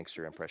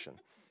gangster impression.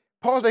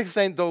 Paul's basically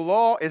saying the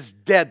law is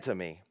dead to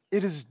me.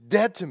 It is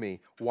dead to me.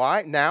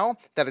 Why? Now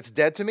that it's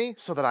dead to me,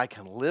 so that I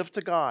can live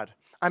to God.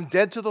 I'm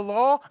dead to the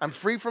law. I'm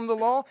free from the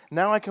law.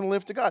 Now I can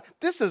live to God.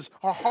 This is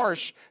a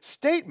harsh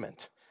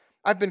statement.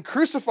 I've been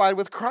crucified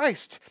with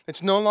Christ.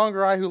 It's no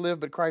longer I who live,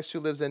 but Christ who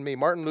lives in me.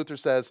 Martin Luther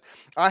says,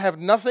 I have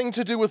nothing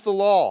to do with the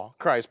law,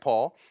 cries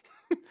Paul.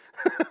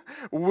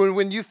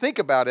 when you think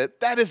about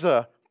it, that is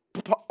a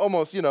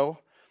almost,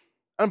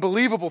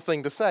 unbelievable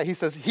thing to say. He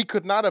says he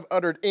could not have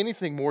uttered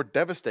anything more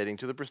devastating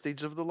to the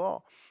prestige of the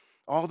law.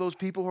 All those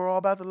people who are all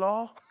about the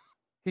law,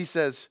 he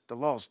says, the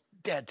law's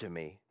dead to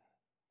me.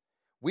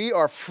 We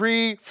are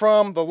free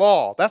from the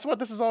law. That's what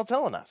this is all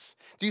telling us.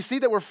 Do you see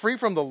that we're free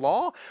from the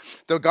law?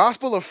 The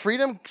gospel of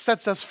freedom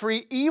sets us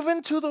free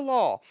even to the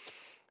law.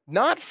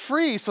 Not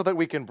free so that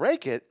we can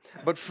break it,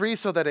 but free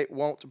so that it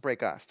won't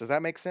break us. Does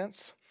that make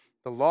sense?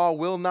 The law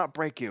will not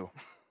break you.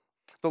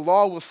 The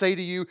law will say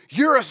to you,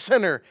 you're a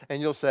sinner.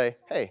 And you'll say,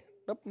 hey,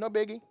 no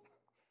biggie.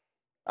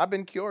 I've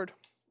been cured.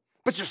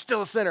 But you're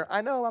still a sinner.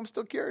 I know, I'm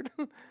still cured.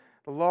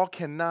 The law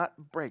cannot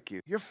break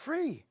you. You're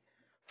free.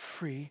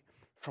 Free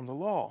from the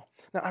law.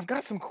 Now, I've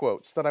got some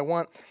quotes that I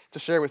want to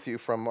share with you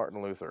from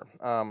Martin Luther.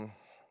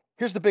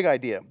 Here's the big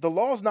idea. The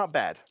law is not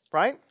bad,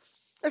 right?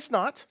 It's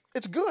not.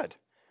 It's good.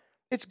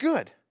 It's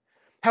good.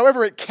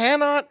 However, it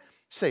cannot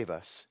save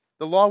us.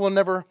 The law will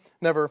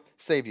never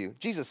save you.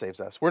 Jesus saves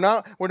us. We're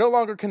no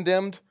longer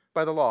condemned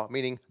by the law,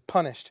 meaning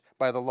punished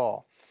by the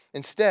law.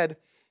 Instead,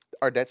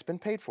 our debt's been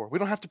paid for. We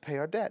don't have to pay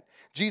our debt.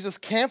 Jesus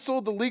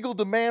canceled the legal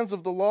demands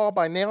of the law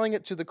by nailing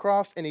it to the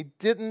cross, and he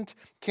didn't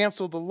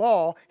cancel the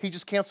law. He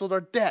just canceled our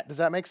debt. Does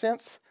that make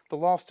sense? The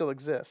law still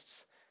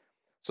exists.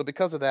 So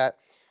because of that,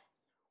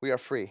 we are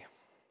free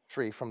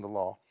from the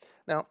law.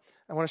 Now,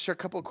 I want to share a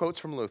couple of quotes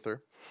from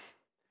Luther,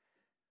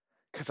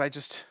 because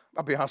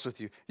I'll be honest with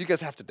you, you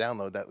guys have to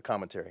download that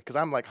commentary, because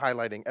I'm like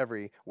highlighting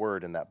every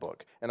word in that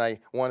book, and I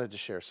wanted to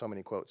share so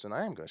many quotes, and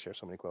I am going to share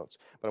so many quotes,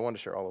 but I wanted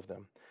to share all of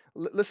them.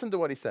 Listen to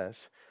what he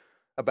says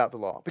about the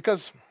law,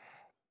 because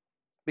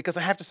I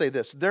have to say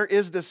this. There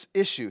is this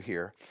issue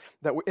here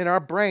that in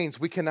our brains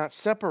we cannot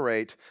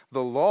separate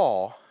the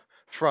law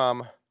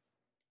from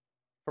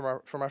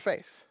our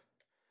faith,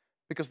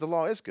 because the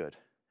law is good.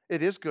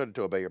 It is good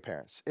to obey your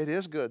parents. It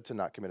is good to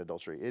not commit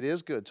adultery. It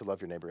is good to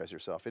love your neighbor as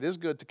yourself. It is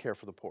good to care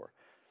for the poor.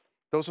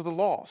 Those are the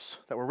laws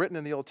that were written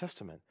in the Old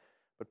Testament.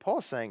 But Paul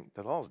is saying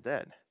the law is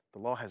dead. The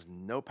law has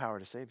no power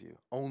to save you.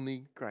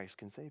 Only Christ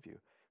can save you.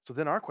 So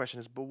then our question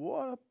is, but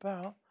what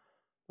about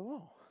the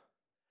law?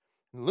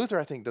 And Luther,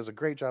 I think, does a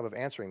great job of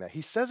answering that.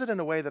 He says it in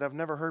a way that I've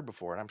never heard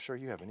before, and I'm sure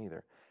you haven't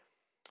either.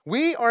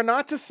 We are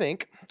not to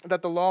think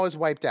that the law is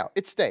wiped out.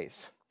 It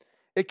stays.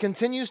 It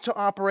continues to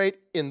operate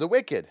in the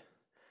wicked.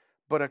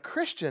 But a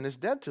Christian is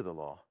dead to the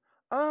law.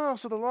 Oh,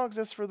 so the law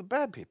exists for the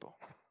bad people.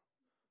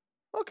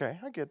 Okay,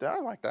 I get that. I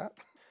like that.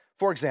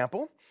 For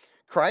example,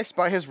 Christ,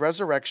 by his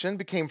resurrection,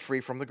 became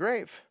free from the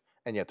grave,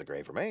 and yet the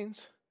grave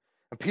remains.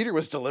 And Peter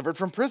was delivered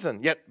from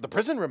prison, yet the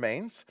prison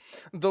remains.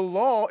 The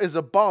law is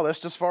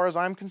abolished as far as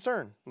I'm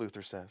concerned,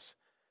 Luther says,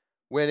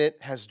 when it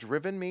has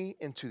driven me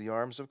into the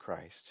arms of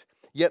Christ.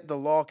 Yet the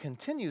law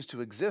continues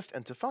to exist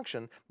and to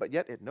function, but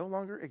yet it no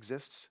longer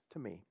exists to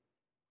me.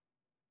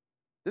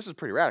 This is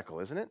pretty radical,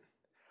 isn't it?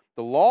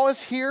 The law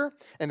is here,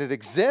 and it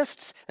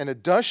exists, and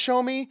it does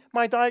show me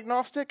my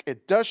diagnostic.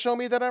 It does show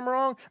me that I'm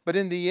wrong, but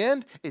in the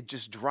end, it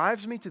just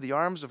drives me to the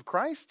arms of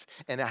Christ,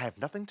 and I have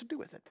nothing to do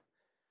with it.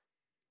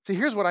 See,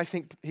 here's what I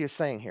think he is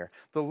saying here.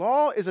 The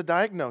law is a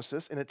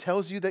diagnosis, and it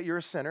tells you that you're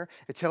a sinner.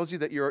 It tells you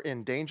that you're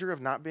in danger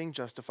of not being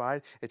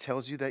justified. It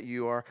tells you that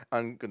you are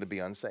going to be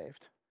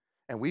unsaved.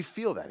 And we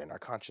feel that in our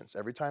conscience.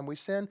 Every time we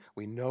sin,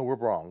 we know we're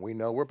wrong. We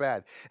know we're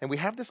bad. And we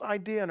have this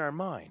idea in our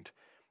mind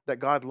that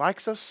God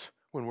likes us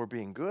when we're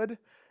being good,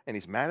 and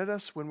he's mad at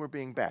us when we're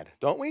being bad,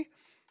 don't we?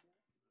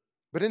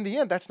 But in the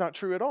end, that's not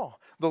true at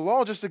all. The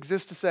law just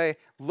exists to say,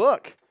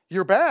 look,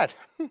 you're bad,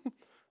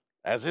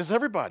 as is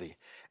everybody.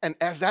 And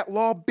as that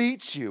law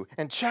beats you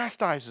and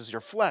chastises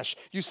your flesh,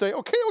 you say,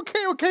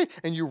 okay,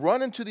 and you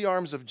run into the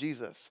arms of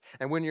Jesus.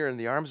 And when you're in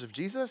the arms of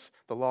Jesus,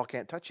 the law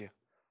can't touch you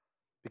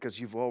because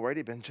you've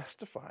already been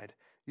justified.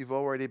 You've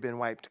already been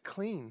wiped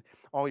clean.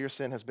 All your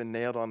sin has been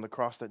nailed on the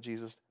cross that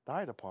Jesus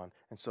died upon,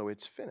 and so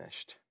it's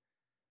finished.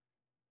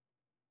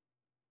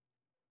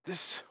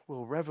 This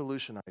will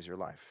revolutionize your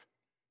life.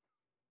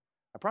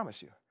 I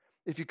promise you.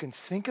 If you can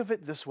think of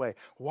it this way,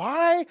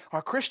 why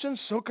are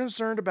Christians so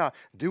concerned about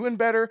doing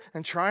better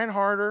and trying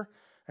harder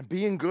and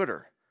being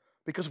gooder?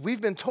 Because we've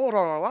been told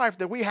all our life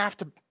that we have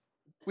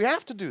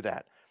to do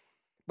that.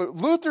 But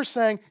Luther's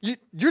saying,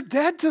 you're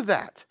dead to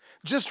that.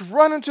 Just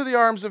run into the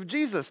arms of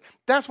Jesus.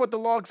 That's what the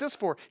law exists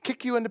for.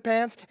 Kick you in the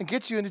pants and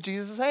get you into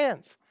Jesus'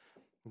 hands.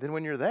 And then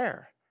when you're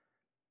there,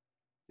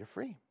 you're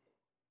free.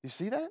 You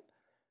see that?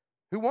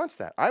 Who wants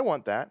that? I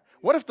want that.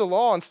 What if the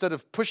law, instead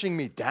of pushing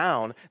me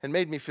down and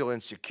made me feel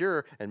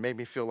insecure and made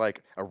me feel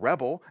like a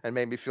rebel and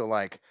made me feel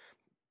like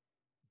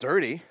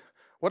dirty,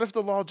 what if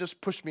the law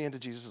just pushed me into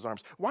Jesus'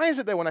 arms? Why is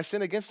it that when I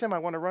sin against him, I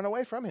want to run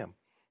away from him?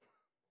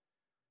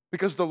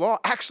 Because the law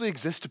actually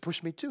exists to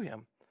push me to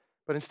him.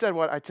 But instead,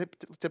 what I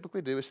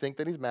typically do is think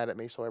that he's mad at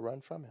me, so I run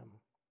from him.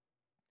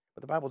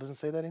 But the Bible doesn't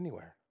say that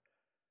anywhere.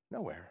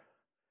 Nowhere.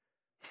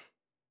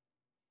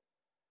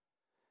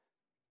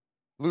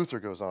 Luther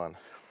goes on.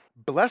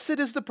 Blessed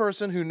is the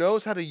person who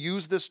knows how to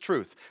use this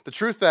truth. The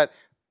truth that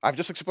I've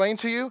just explained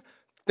to you.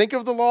 Think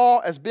of the law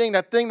as being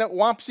that thing that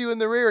whomps you in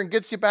the rear and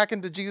gets you back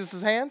into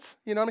Jesus' hands.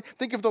 You know what I mean?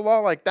 Think of the law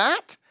like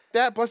that.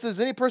 Blessed is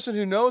any person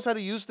who knows how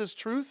to use this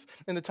truth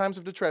in the times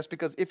of distress.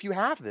 Because if you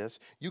have this,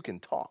 you can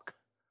talk.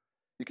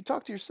 You can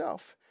talk to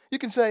yourself. You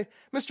can say,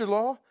 Mr.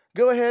 Law,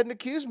 go ahead and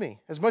accuse me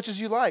as much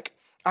as you like.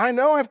 I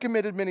know I've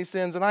committed many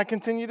sins and I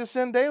continue to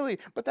sin daily,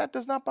 but that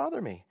does not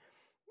bother me.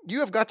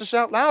 You have got to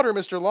shout louder,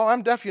 Mr. Law.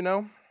 I'm deaf, you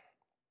know.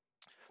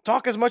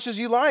 Talk as much as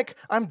you like.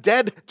 I'm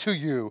dead to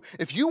you.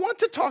 If you want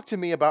to talk to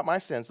me about my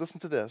sins, listen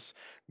to this.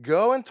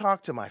 Go and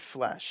talk to my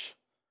flesh.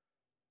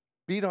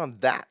 Beat on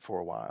that for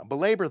a while.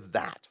 Belabor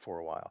that for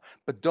a while.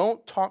 But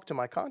don't talk to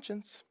my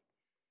conscience,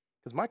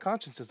 because my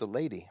conscience is a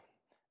lady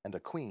and a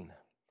queen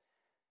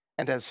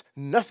and has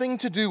nothing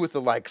to do with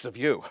the likes of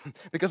you,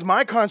 because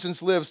my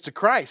conscience lives to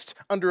Christ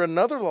under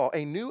another law,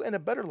 a new and a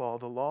better law,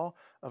 the law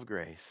of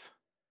grace.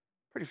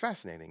 Pretty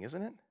fascinating,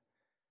 isn't it?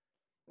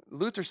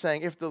 Luther's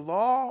saying, if the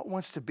law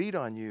wants to beat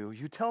on you,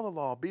 you tell the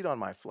law, beat on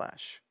my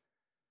flesh,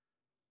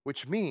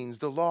 which means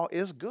the law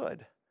is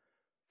good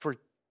for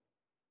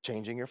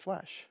changing your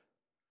flesh,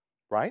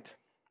 right?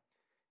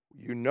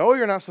 You know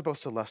you're not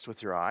supposed to lust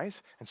with your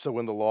eyes, and so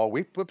when the law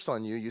whips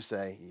on you, you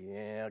say,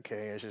 yeah,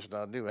 okay, I just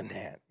not doing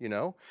that, you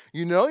know?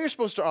 You know you're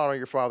supposed to honor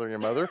your father and your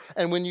mother,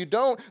 and when you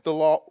don't, the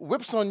law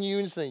whips on you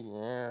and you say,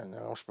 yeah,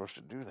 no, I'm supposed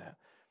to do that.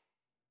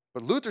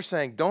 But Luther's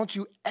saying, don't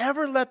you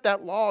ever let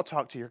that law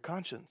talk to your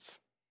conscience.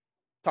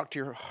 Talk to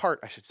your heart,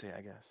 I should say, I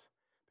guess.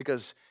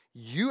 Because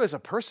you as a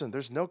person,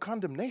 there's no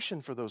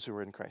condemnation for those who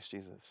are in Christ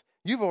Jesus.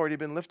 You've already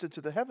been lifted to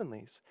the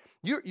heavenlies.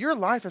 Your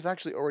life has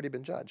actually already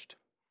been judged.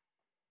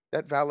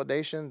 That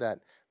validation,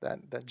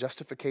 that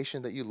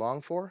justification that you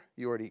long for,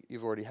 you've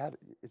already had it.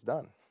 It's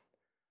done.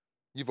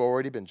 You've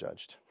already been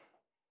judged.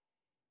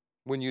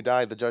 When you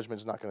die, the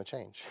judgment is not going to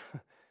change.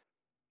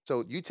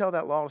 So you tell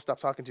that law to stop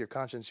talking to your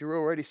conscience. You're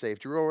already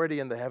saved. You're already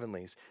in the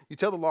heavenlies. You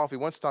tell the law, if he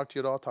wants to talk to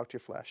you at all, talk to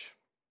your flesh.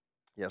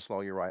 Yes,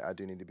 law, you're right. I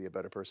do need to be a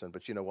better person.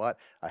 But you know what?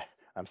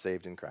 I'm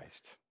saved in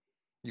Christ.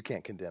 You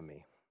can't condemn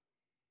me.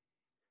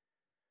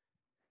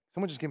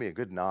 Someone just give me a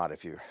good nod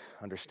if you're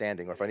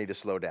understanding or if I need to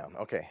slow down.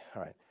 Okay,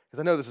 all right.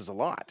 Because I know this is a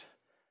lot.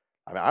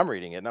 I mean, I'm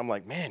reading it and I'm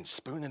like, man,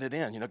 spooning it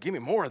in. You know, give me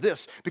more of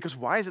this. Because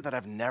why is it that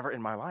I've never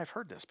in my life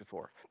heard this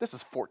before? This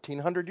is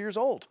 1,400 years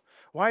old.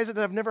 Why is it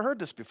that I've never heard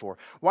this before?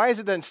 Why is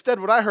it that instead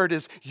what I heard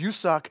is, you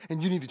suck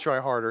and you need to try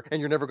harder and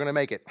you're never going to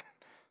make it?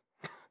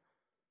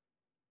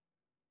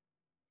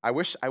 I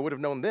wish I would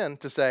have known then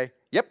to say,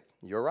 yep,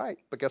 you're right.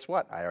 But guess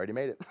what? I already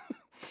made it.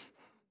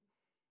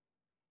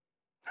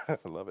 I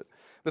love it.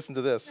 Listen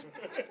to this.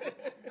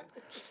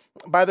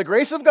 By the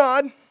grace of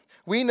God,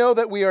 We know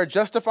that we are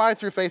justified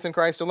through faith in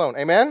Christ alone.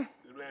 Amen?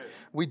 Amen.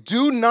 We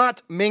do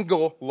not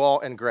mingle law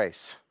and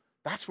grace.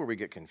 That's where we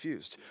get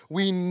confused.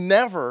 We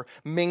never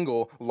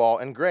mingle law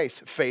and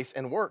grace, faith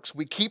and works.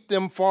 We keep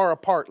them far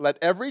apart. Let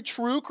every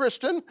true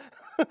Christian,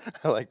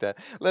 I like that,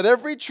 let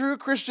every true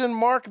Christian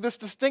mark this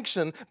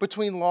distinction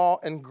between law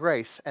and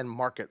grace and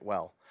mark it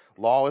well.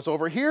 Law is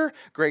over here,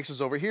 grace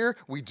is over here.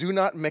 We do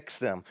not mix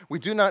them. We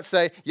do not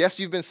say, yes,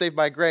 you've been saved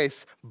by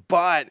grace,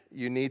 but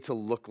you need to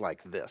look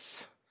like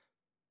this.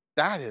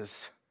 That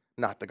is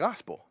not the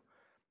gospel.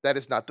 That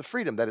is not the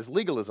freedom. That is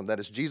legalism.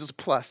 That is Jesus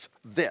plus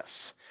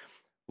this.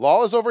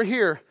 Law is over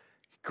here,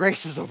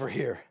 grace is over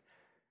here.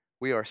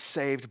 We are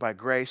saved by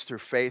grace through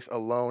faith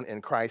alone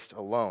in Christ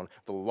alone.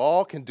 The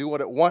law can do what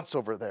it wants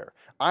over there.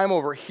 I'm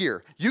over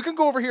here. You can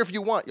go over here if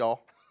you want,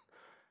 y'all.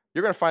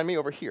 You're going to find me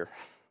over here.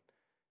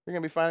 You're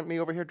going to be finding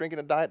me over here drinking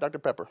a Diet Dr.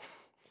 Pepper.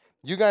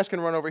 You guys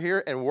can run over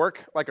here and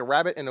work like a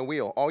rabbit in a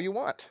wheel all you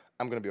want.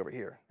 I'm going to be over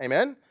here.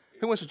 Amen?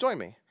 Who wants to join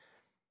me?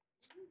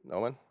 No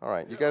one? All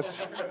right, you guys.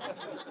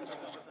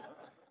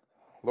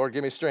 Lord,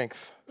 give me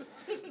strength.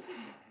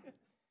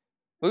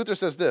 Luther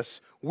says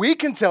this, we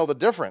can tell the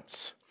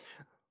difference.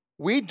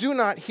 We do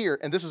not hear,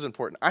 and this is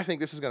important. I think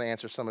this is going to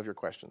answer some of your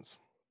questions.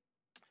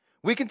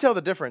 We can tell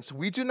the difference.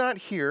 We do not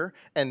hear,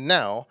 and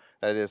now,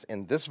 that is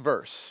in this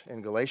verse,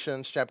 in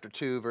Galatians chapter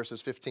 2, verses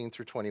 15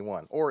 through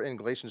 21, or in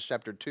Galatians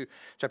chapter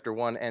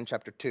 1 and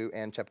chapter 2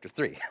 and chapter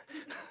 3.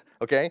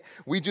 Okay?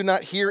 We do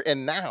not hear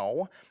and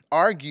now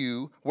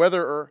argue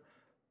whether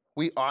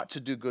we ought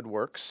to do good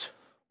works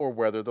or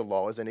whether the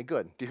law is any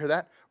good. Do you hear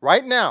that?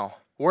 Right now,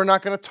 we're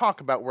not going to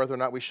talk about whether or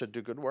not we should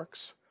do good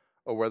works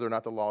or whether or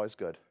not the law is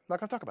good. I'm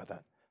not going to talk about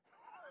that.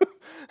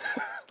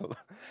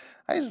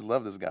 I just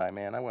love this guy,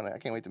 man. I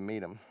can't wait to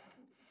meet him.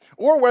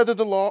 Or whether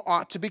the law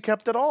ought to be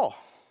kept at all.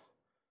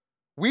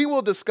 We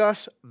will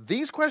discuss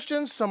these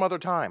questions some other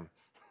time,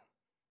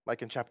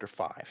 like in chapter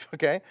 5,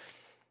 okay?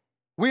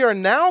 We are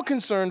now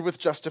concerned with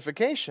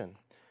justification.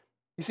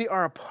 You see,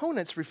 our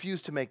opponents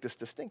refuse to make this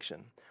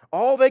distinction.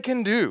 All they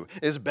can do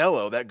is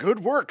bellow that good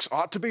works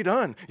ought to be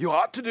done. You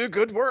ought to do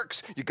good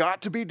works. You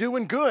got to be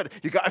doing good.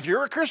 If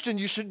you're a Christian,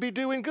 you should be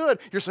doing good.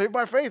 You're saved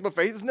by faith, but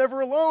faith is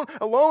never alone.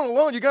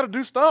 Alone. You got to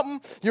do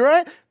something. You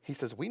right? He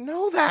says, we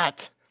know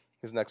that.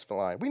 His next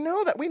line. We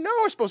know that. We know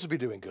we're supposed to be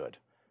doing good.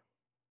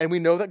 And we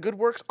know that good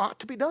works ought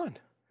to be done.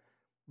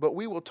 But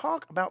we will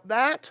talk about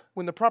that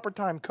when the proper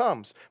time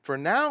comes. For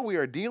now, we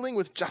are dealing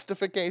with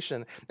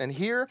justification. And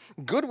here,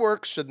 good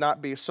works should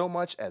not be so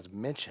much as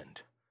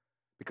mentioned.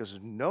 Because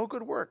no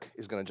good work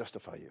is going to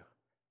justify you.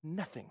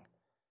 Nothing.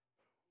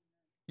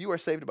 You are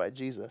saved by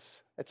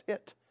Jesus. That's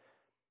it.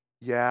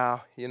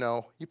 Yeah,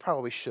 you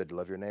probably should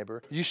love your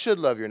neighbor. You should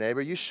love your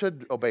neighbor. You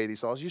should obey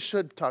these laws. You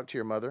should talk to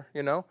your mother,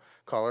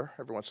 call her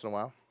every once in a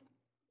while.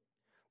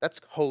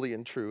 That's holy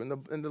and true,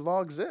 and the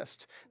law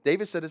exists.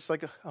 David said it's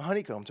like a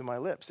honeycomb to my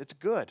lips. It's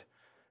good,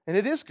 and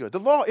it is good. The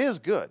law is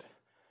good.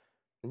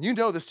 And you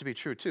know this to be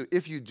true, too.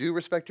 If you do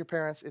respect your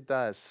parents, it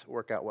does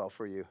work out well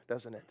for you,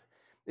 doesn't it?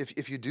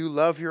 If you do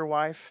love your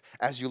wife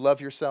as you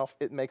love yourself,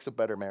 it makes a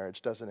better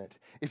marriage, doesn't it?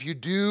 If you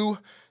do,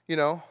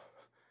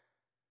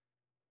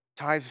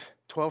 tithe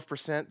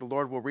 12%, the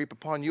Lord will reap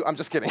upon you. I'm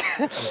just kidding.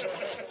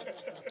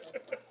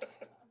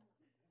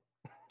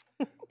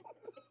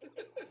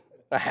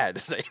 I had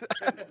to say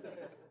that.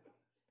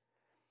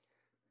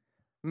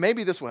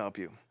 Maybe this will help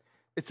you.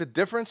 It's a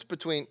difference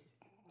between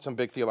some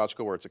big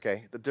theological words,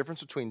 okay? The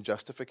difference between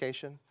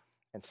justification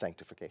and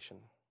sanctification.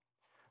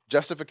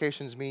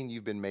 Justifications mean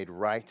you've been made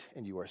right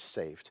and you are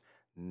saved.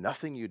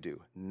 Nothing you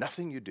do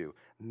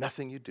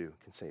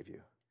can save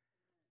you.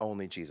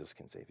 Only Jesus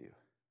can save you.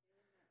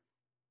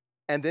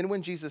 And then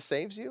when Jesus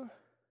saves you,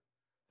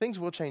 things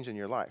will change in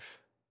your life.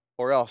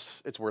 Or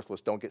else it's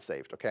worthless. Don't get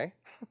saved, okay?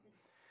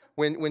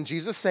 When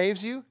Jesus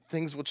saves you,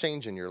 things will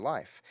change in your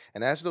life.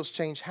 And as those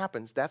change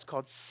happens, that's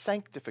called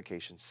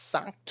sanctification.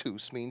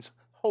 Sanctus means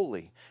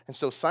holy. And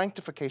so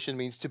sanctification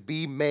means to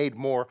be made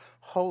more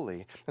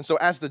holy. And so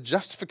as the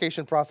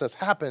justification process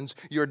happens,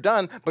 you're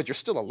done, but you're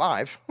still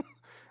alive.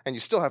 And you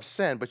still have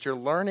sin, but you're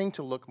learning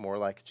to look more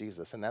like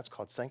Jesus. And that's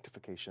called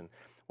sanctification.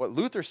 What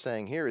Luther's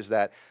saying here is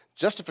that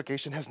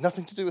justification has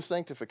nothing to do with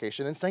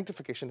sanctification, and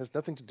sanctification has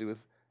nothing to do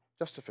with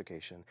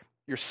justification.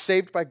 You're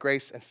saved by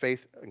grace and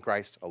faith in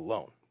Christ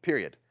alone,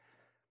 period.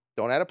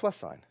 Don't add a plus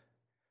sign.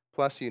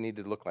 Plus, you need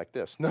to look like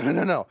this.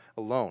 No,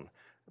 alone.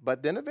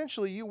 But then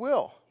eventually you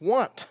will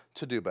want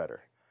to do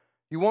better.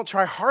 You won't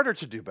try harder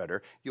to do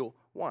better. You'll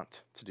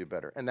want to do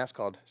better. And that's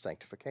called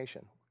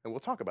sanctification. And we'll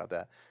talk about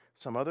that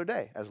some other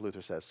day, as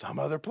Luther says, some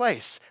other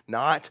place,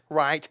 not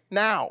right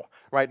now.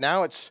 Right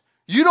now, it's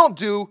you don't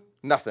do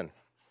nothing.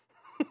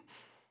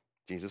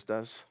 Jesus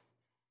does.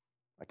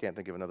 I can't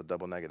think of another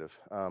double negative.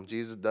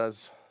 Jesus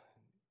does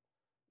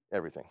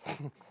everything.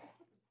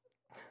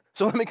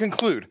 So let me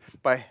conclude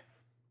by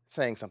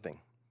saying something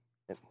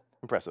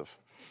impressive.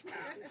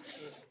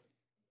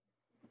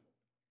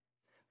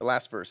 The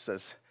last verse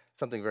says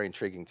something very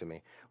intriguing to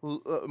me.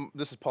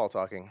 This is Paul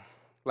talking.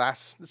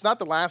 It's not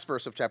the last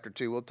verse of chapter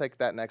 2. We'll take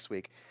that next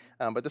week.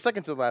 But the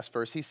second to the last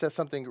verse, he says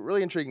something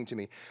really intriguing to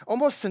me,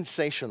 almost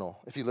sensational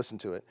if you listen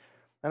to it.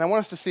 And I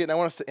want us to see it, and I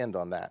want us to end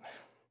on that.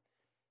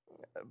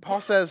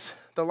 Paul says,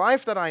 the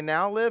life that I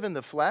now live in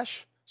the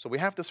flesh, so we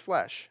have this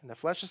flesh, and the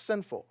flesh is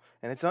sinful,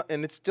 and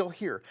it's still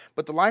here.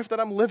 But the life that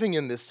I'm living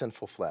in this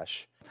sinful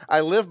flesh,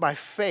 I live by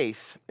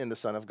faith in the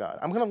Son of God.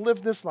 I'm going to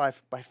live this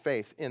life by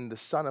faith in the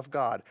Son of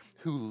God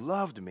who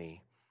loved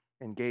me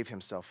and gave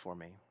himself for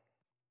me.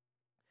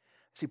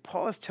 See,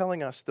 Paul is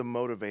telling us the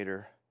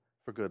motivator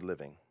for good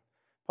living.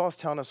 Paul's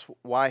telling us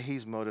why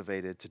he's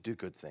motivated to do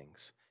good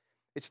things.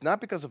 It's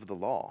not because of the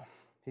law.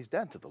 He's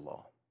dead to the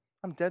law.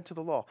 I'm dead to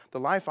the law. The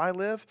life I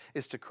live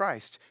is to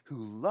Christ who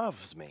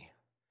loves me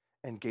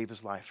and gave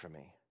his life for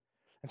me.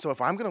 And so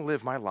if I'm going to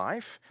live my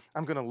life,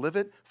 I'm going to live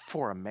it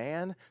for a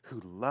man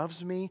who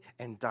loves me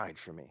and died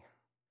for me.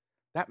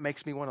 That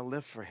makes me want to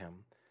live for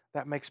him.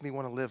 That makes me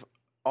want to live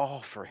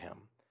all for him.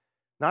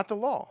 Not the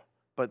law,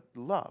 but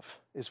love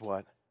is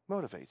what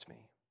motivates me.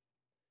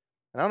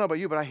 And I don't know about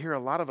you, but I hear a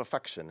lot of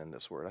affection in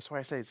this word. That's why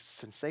I say it's a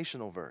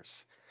sensational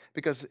verse.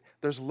 Because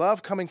there's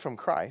love coming from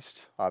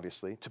Christ,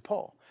 obviously, to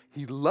Paul.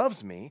 He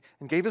loves me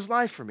and gave his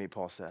life for me,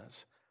 Paul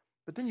says.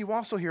 But then you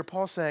also hear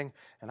Paul saying,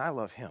 and I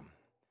love him.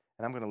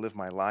 And I'm going to live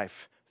my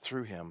life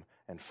through him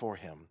and for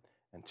him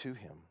and to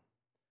him.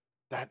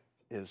 That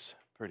is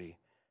pretty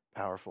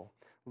powerful.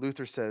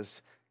 Luther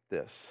says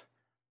this,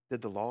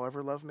 did the law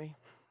ever love me?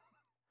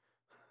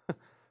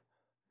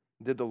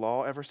 Did the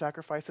law ever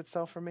sacrifice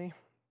itself for me?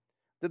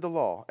 Did the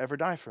law ever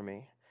die for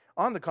me?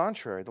 On the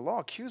contrary, the law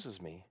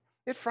accuses me.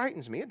 It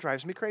frightens me. It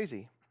drives me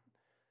crazy.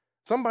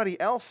 Somebody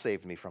else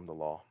saved me from the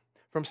law,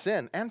 from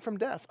sin and from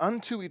death,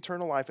 unto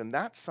eternal life. And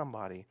that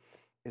somebody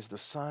is the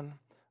Son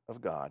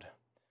of God,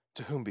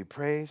 to whom be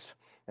praise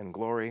and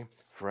glory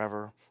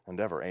forever and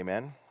ever.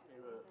 Amen? Amen.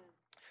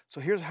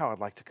 So here's how I'd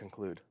like to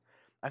conclude.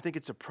 I think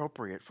it's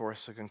appropriate for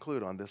us to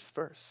conclude on this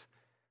verse.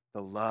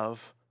 The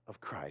love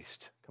of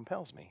Christ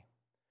compels me.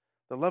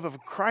 The love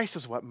of Christ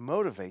is what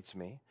motivates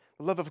me.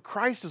 The love of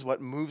Christ is what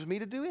moves me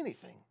to do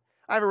anything.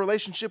 I have a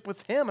relationship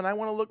with him, and I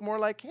want to look more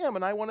like him,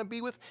 and I want to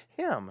be with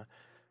him.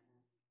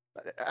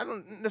 I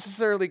don't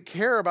necessarily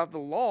care about the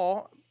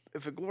law.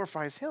 If it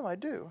glorifies him, I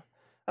do.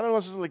 I don't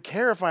necessarily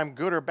care if I'm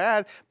good or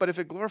bad, but if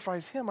it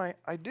glorifies him, I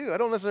do. I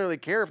don't necessarily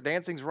care if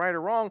dancing's right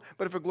or wrong,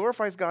 but if it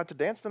glorifies God to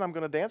dance, then I'm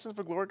going to dance. And if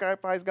it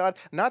glorifies God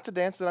not to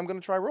dance, then I'm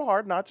going to try real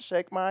hard not to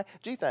shake my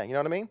G-thing. You know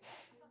what I mean?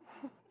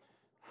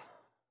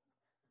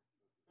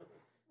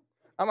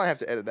 I might have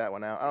to edit that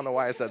one out. I don't know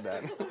why I said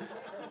that.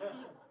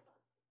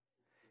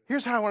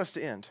 Here's how I want us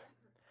to end.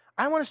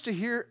 I want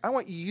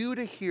you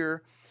to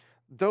hear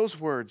those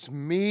words,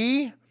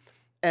 me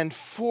and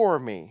for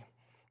me.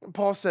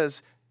 Paul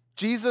says,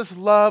 Jesus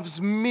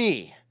loves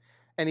me,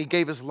 and he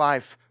gave his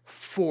life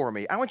for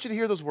me. I want you to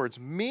hear those words,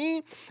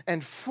 me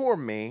and for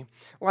me,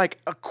 like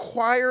a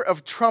choir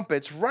of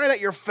trumpets right at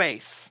your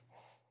face.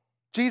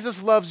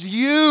 Jesus loves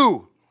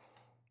you,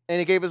 and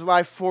he gave his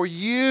life for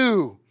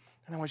you.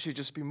 And I want you to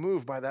just be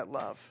moved by that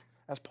love,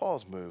 as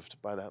Paul's moved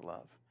by that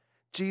love.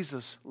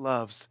 Jesus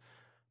loves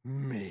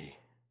me.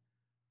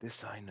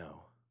 This I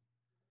know.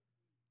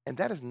 And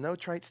that is no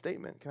trite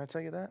statement. Can I tell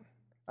you that?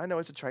 I know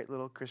it's a trite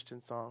little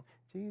Christian song.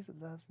 Jesus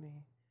loves me.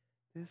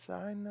 This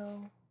I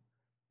know.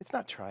 It's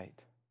not trite.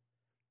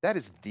 That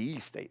is the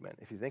statement,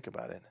 if you think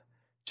about it.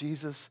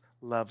 Jesus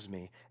loves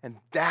me. And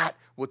that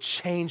will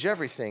change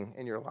everything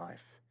in your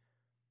life.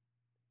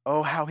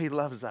 Oh, how he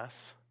loves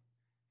us.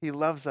 He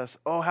loves us.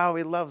 Oh, how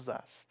he loves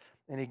us.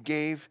 And he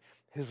gave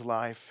his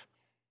life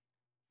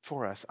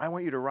for us. I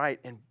want you to write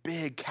in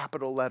big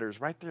capital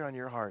letters right there on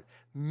your heart,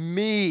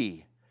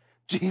 me.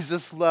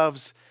 Jesus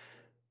loves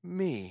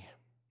me.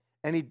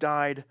 And he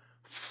died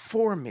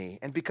for me.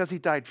 And because he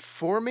died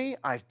for me,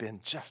 I've been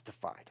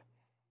justified.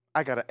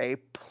 I got an A+.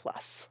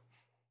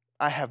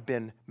 I have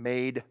been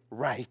made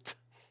right.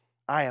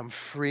 I am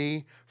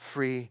free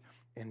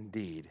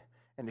indeed.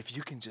 And if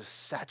you can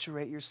just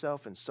saturate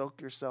yourself and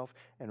soak yourself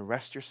and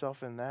rest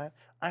yourself in that,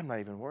 I'm not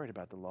even worried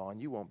about the law,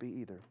 and you won't be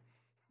either.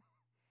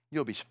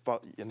 You'll be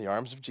in the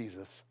arms of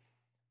Jesus,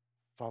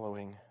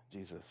 following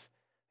Jesus.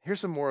 Here's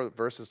some more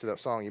verses to that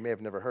song you may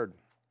have never heard.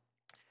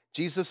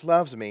 Jesus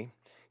loves me.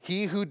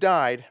 He who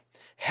died,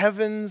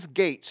 heaven's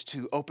gates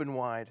to open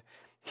wide.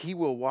 He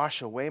will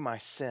wash away my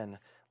sin.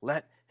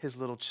 Let his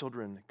little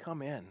children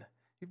come in.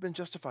 You've been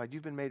justified.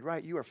 You've been made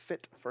right. You are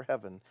fit for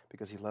heaven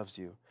because he loves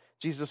you.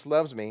 Jesus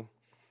loves me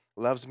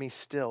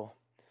still,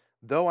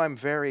 though I'm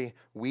very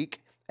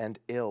weak and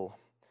ill.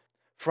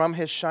 From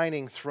his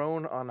shining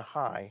throne on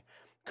high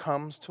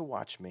comes to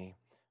watch me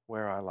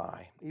where I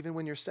lie. Even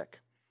when you're sick,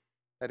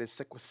 that is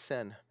sick with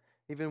sin.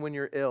 Even when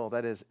you're ill,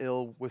 that is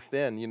ill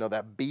within,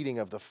 that beating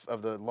of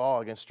the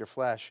law against your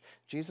flesh.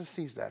 Jesus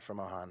sees that from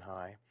on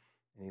high,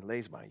 and he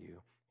lays by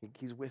you.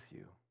 He's with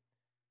you.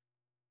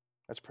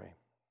 Let's pray.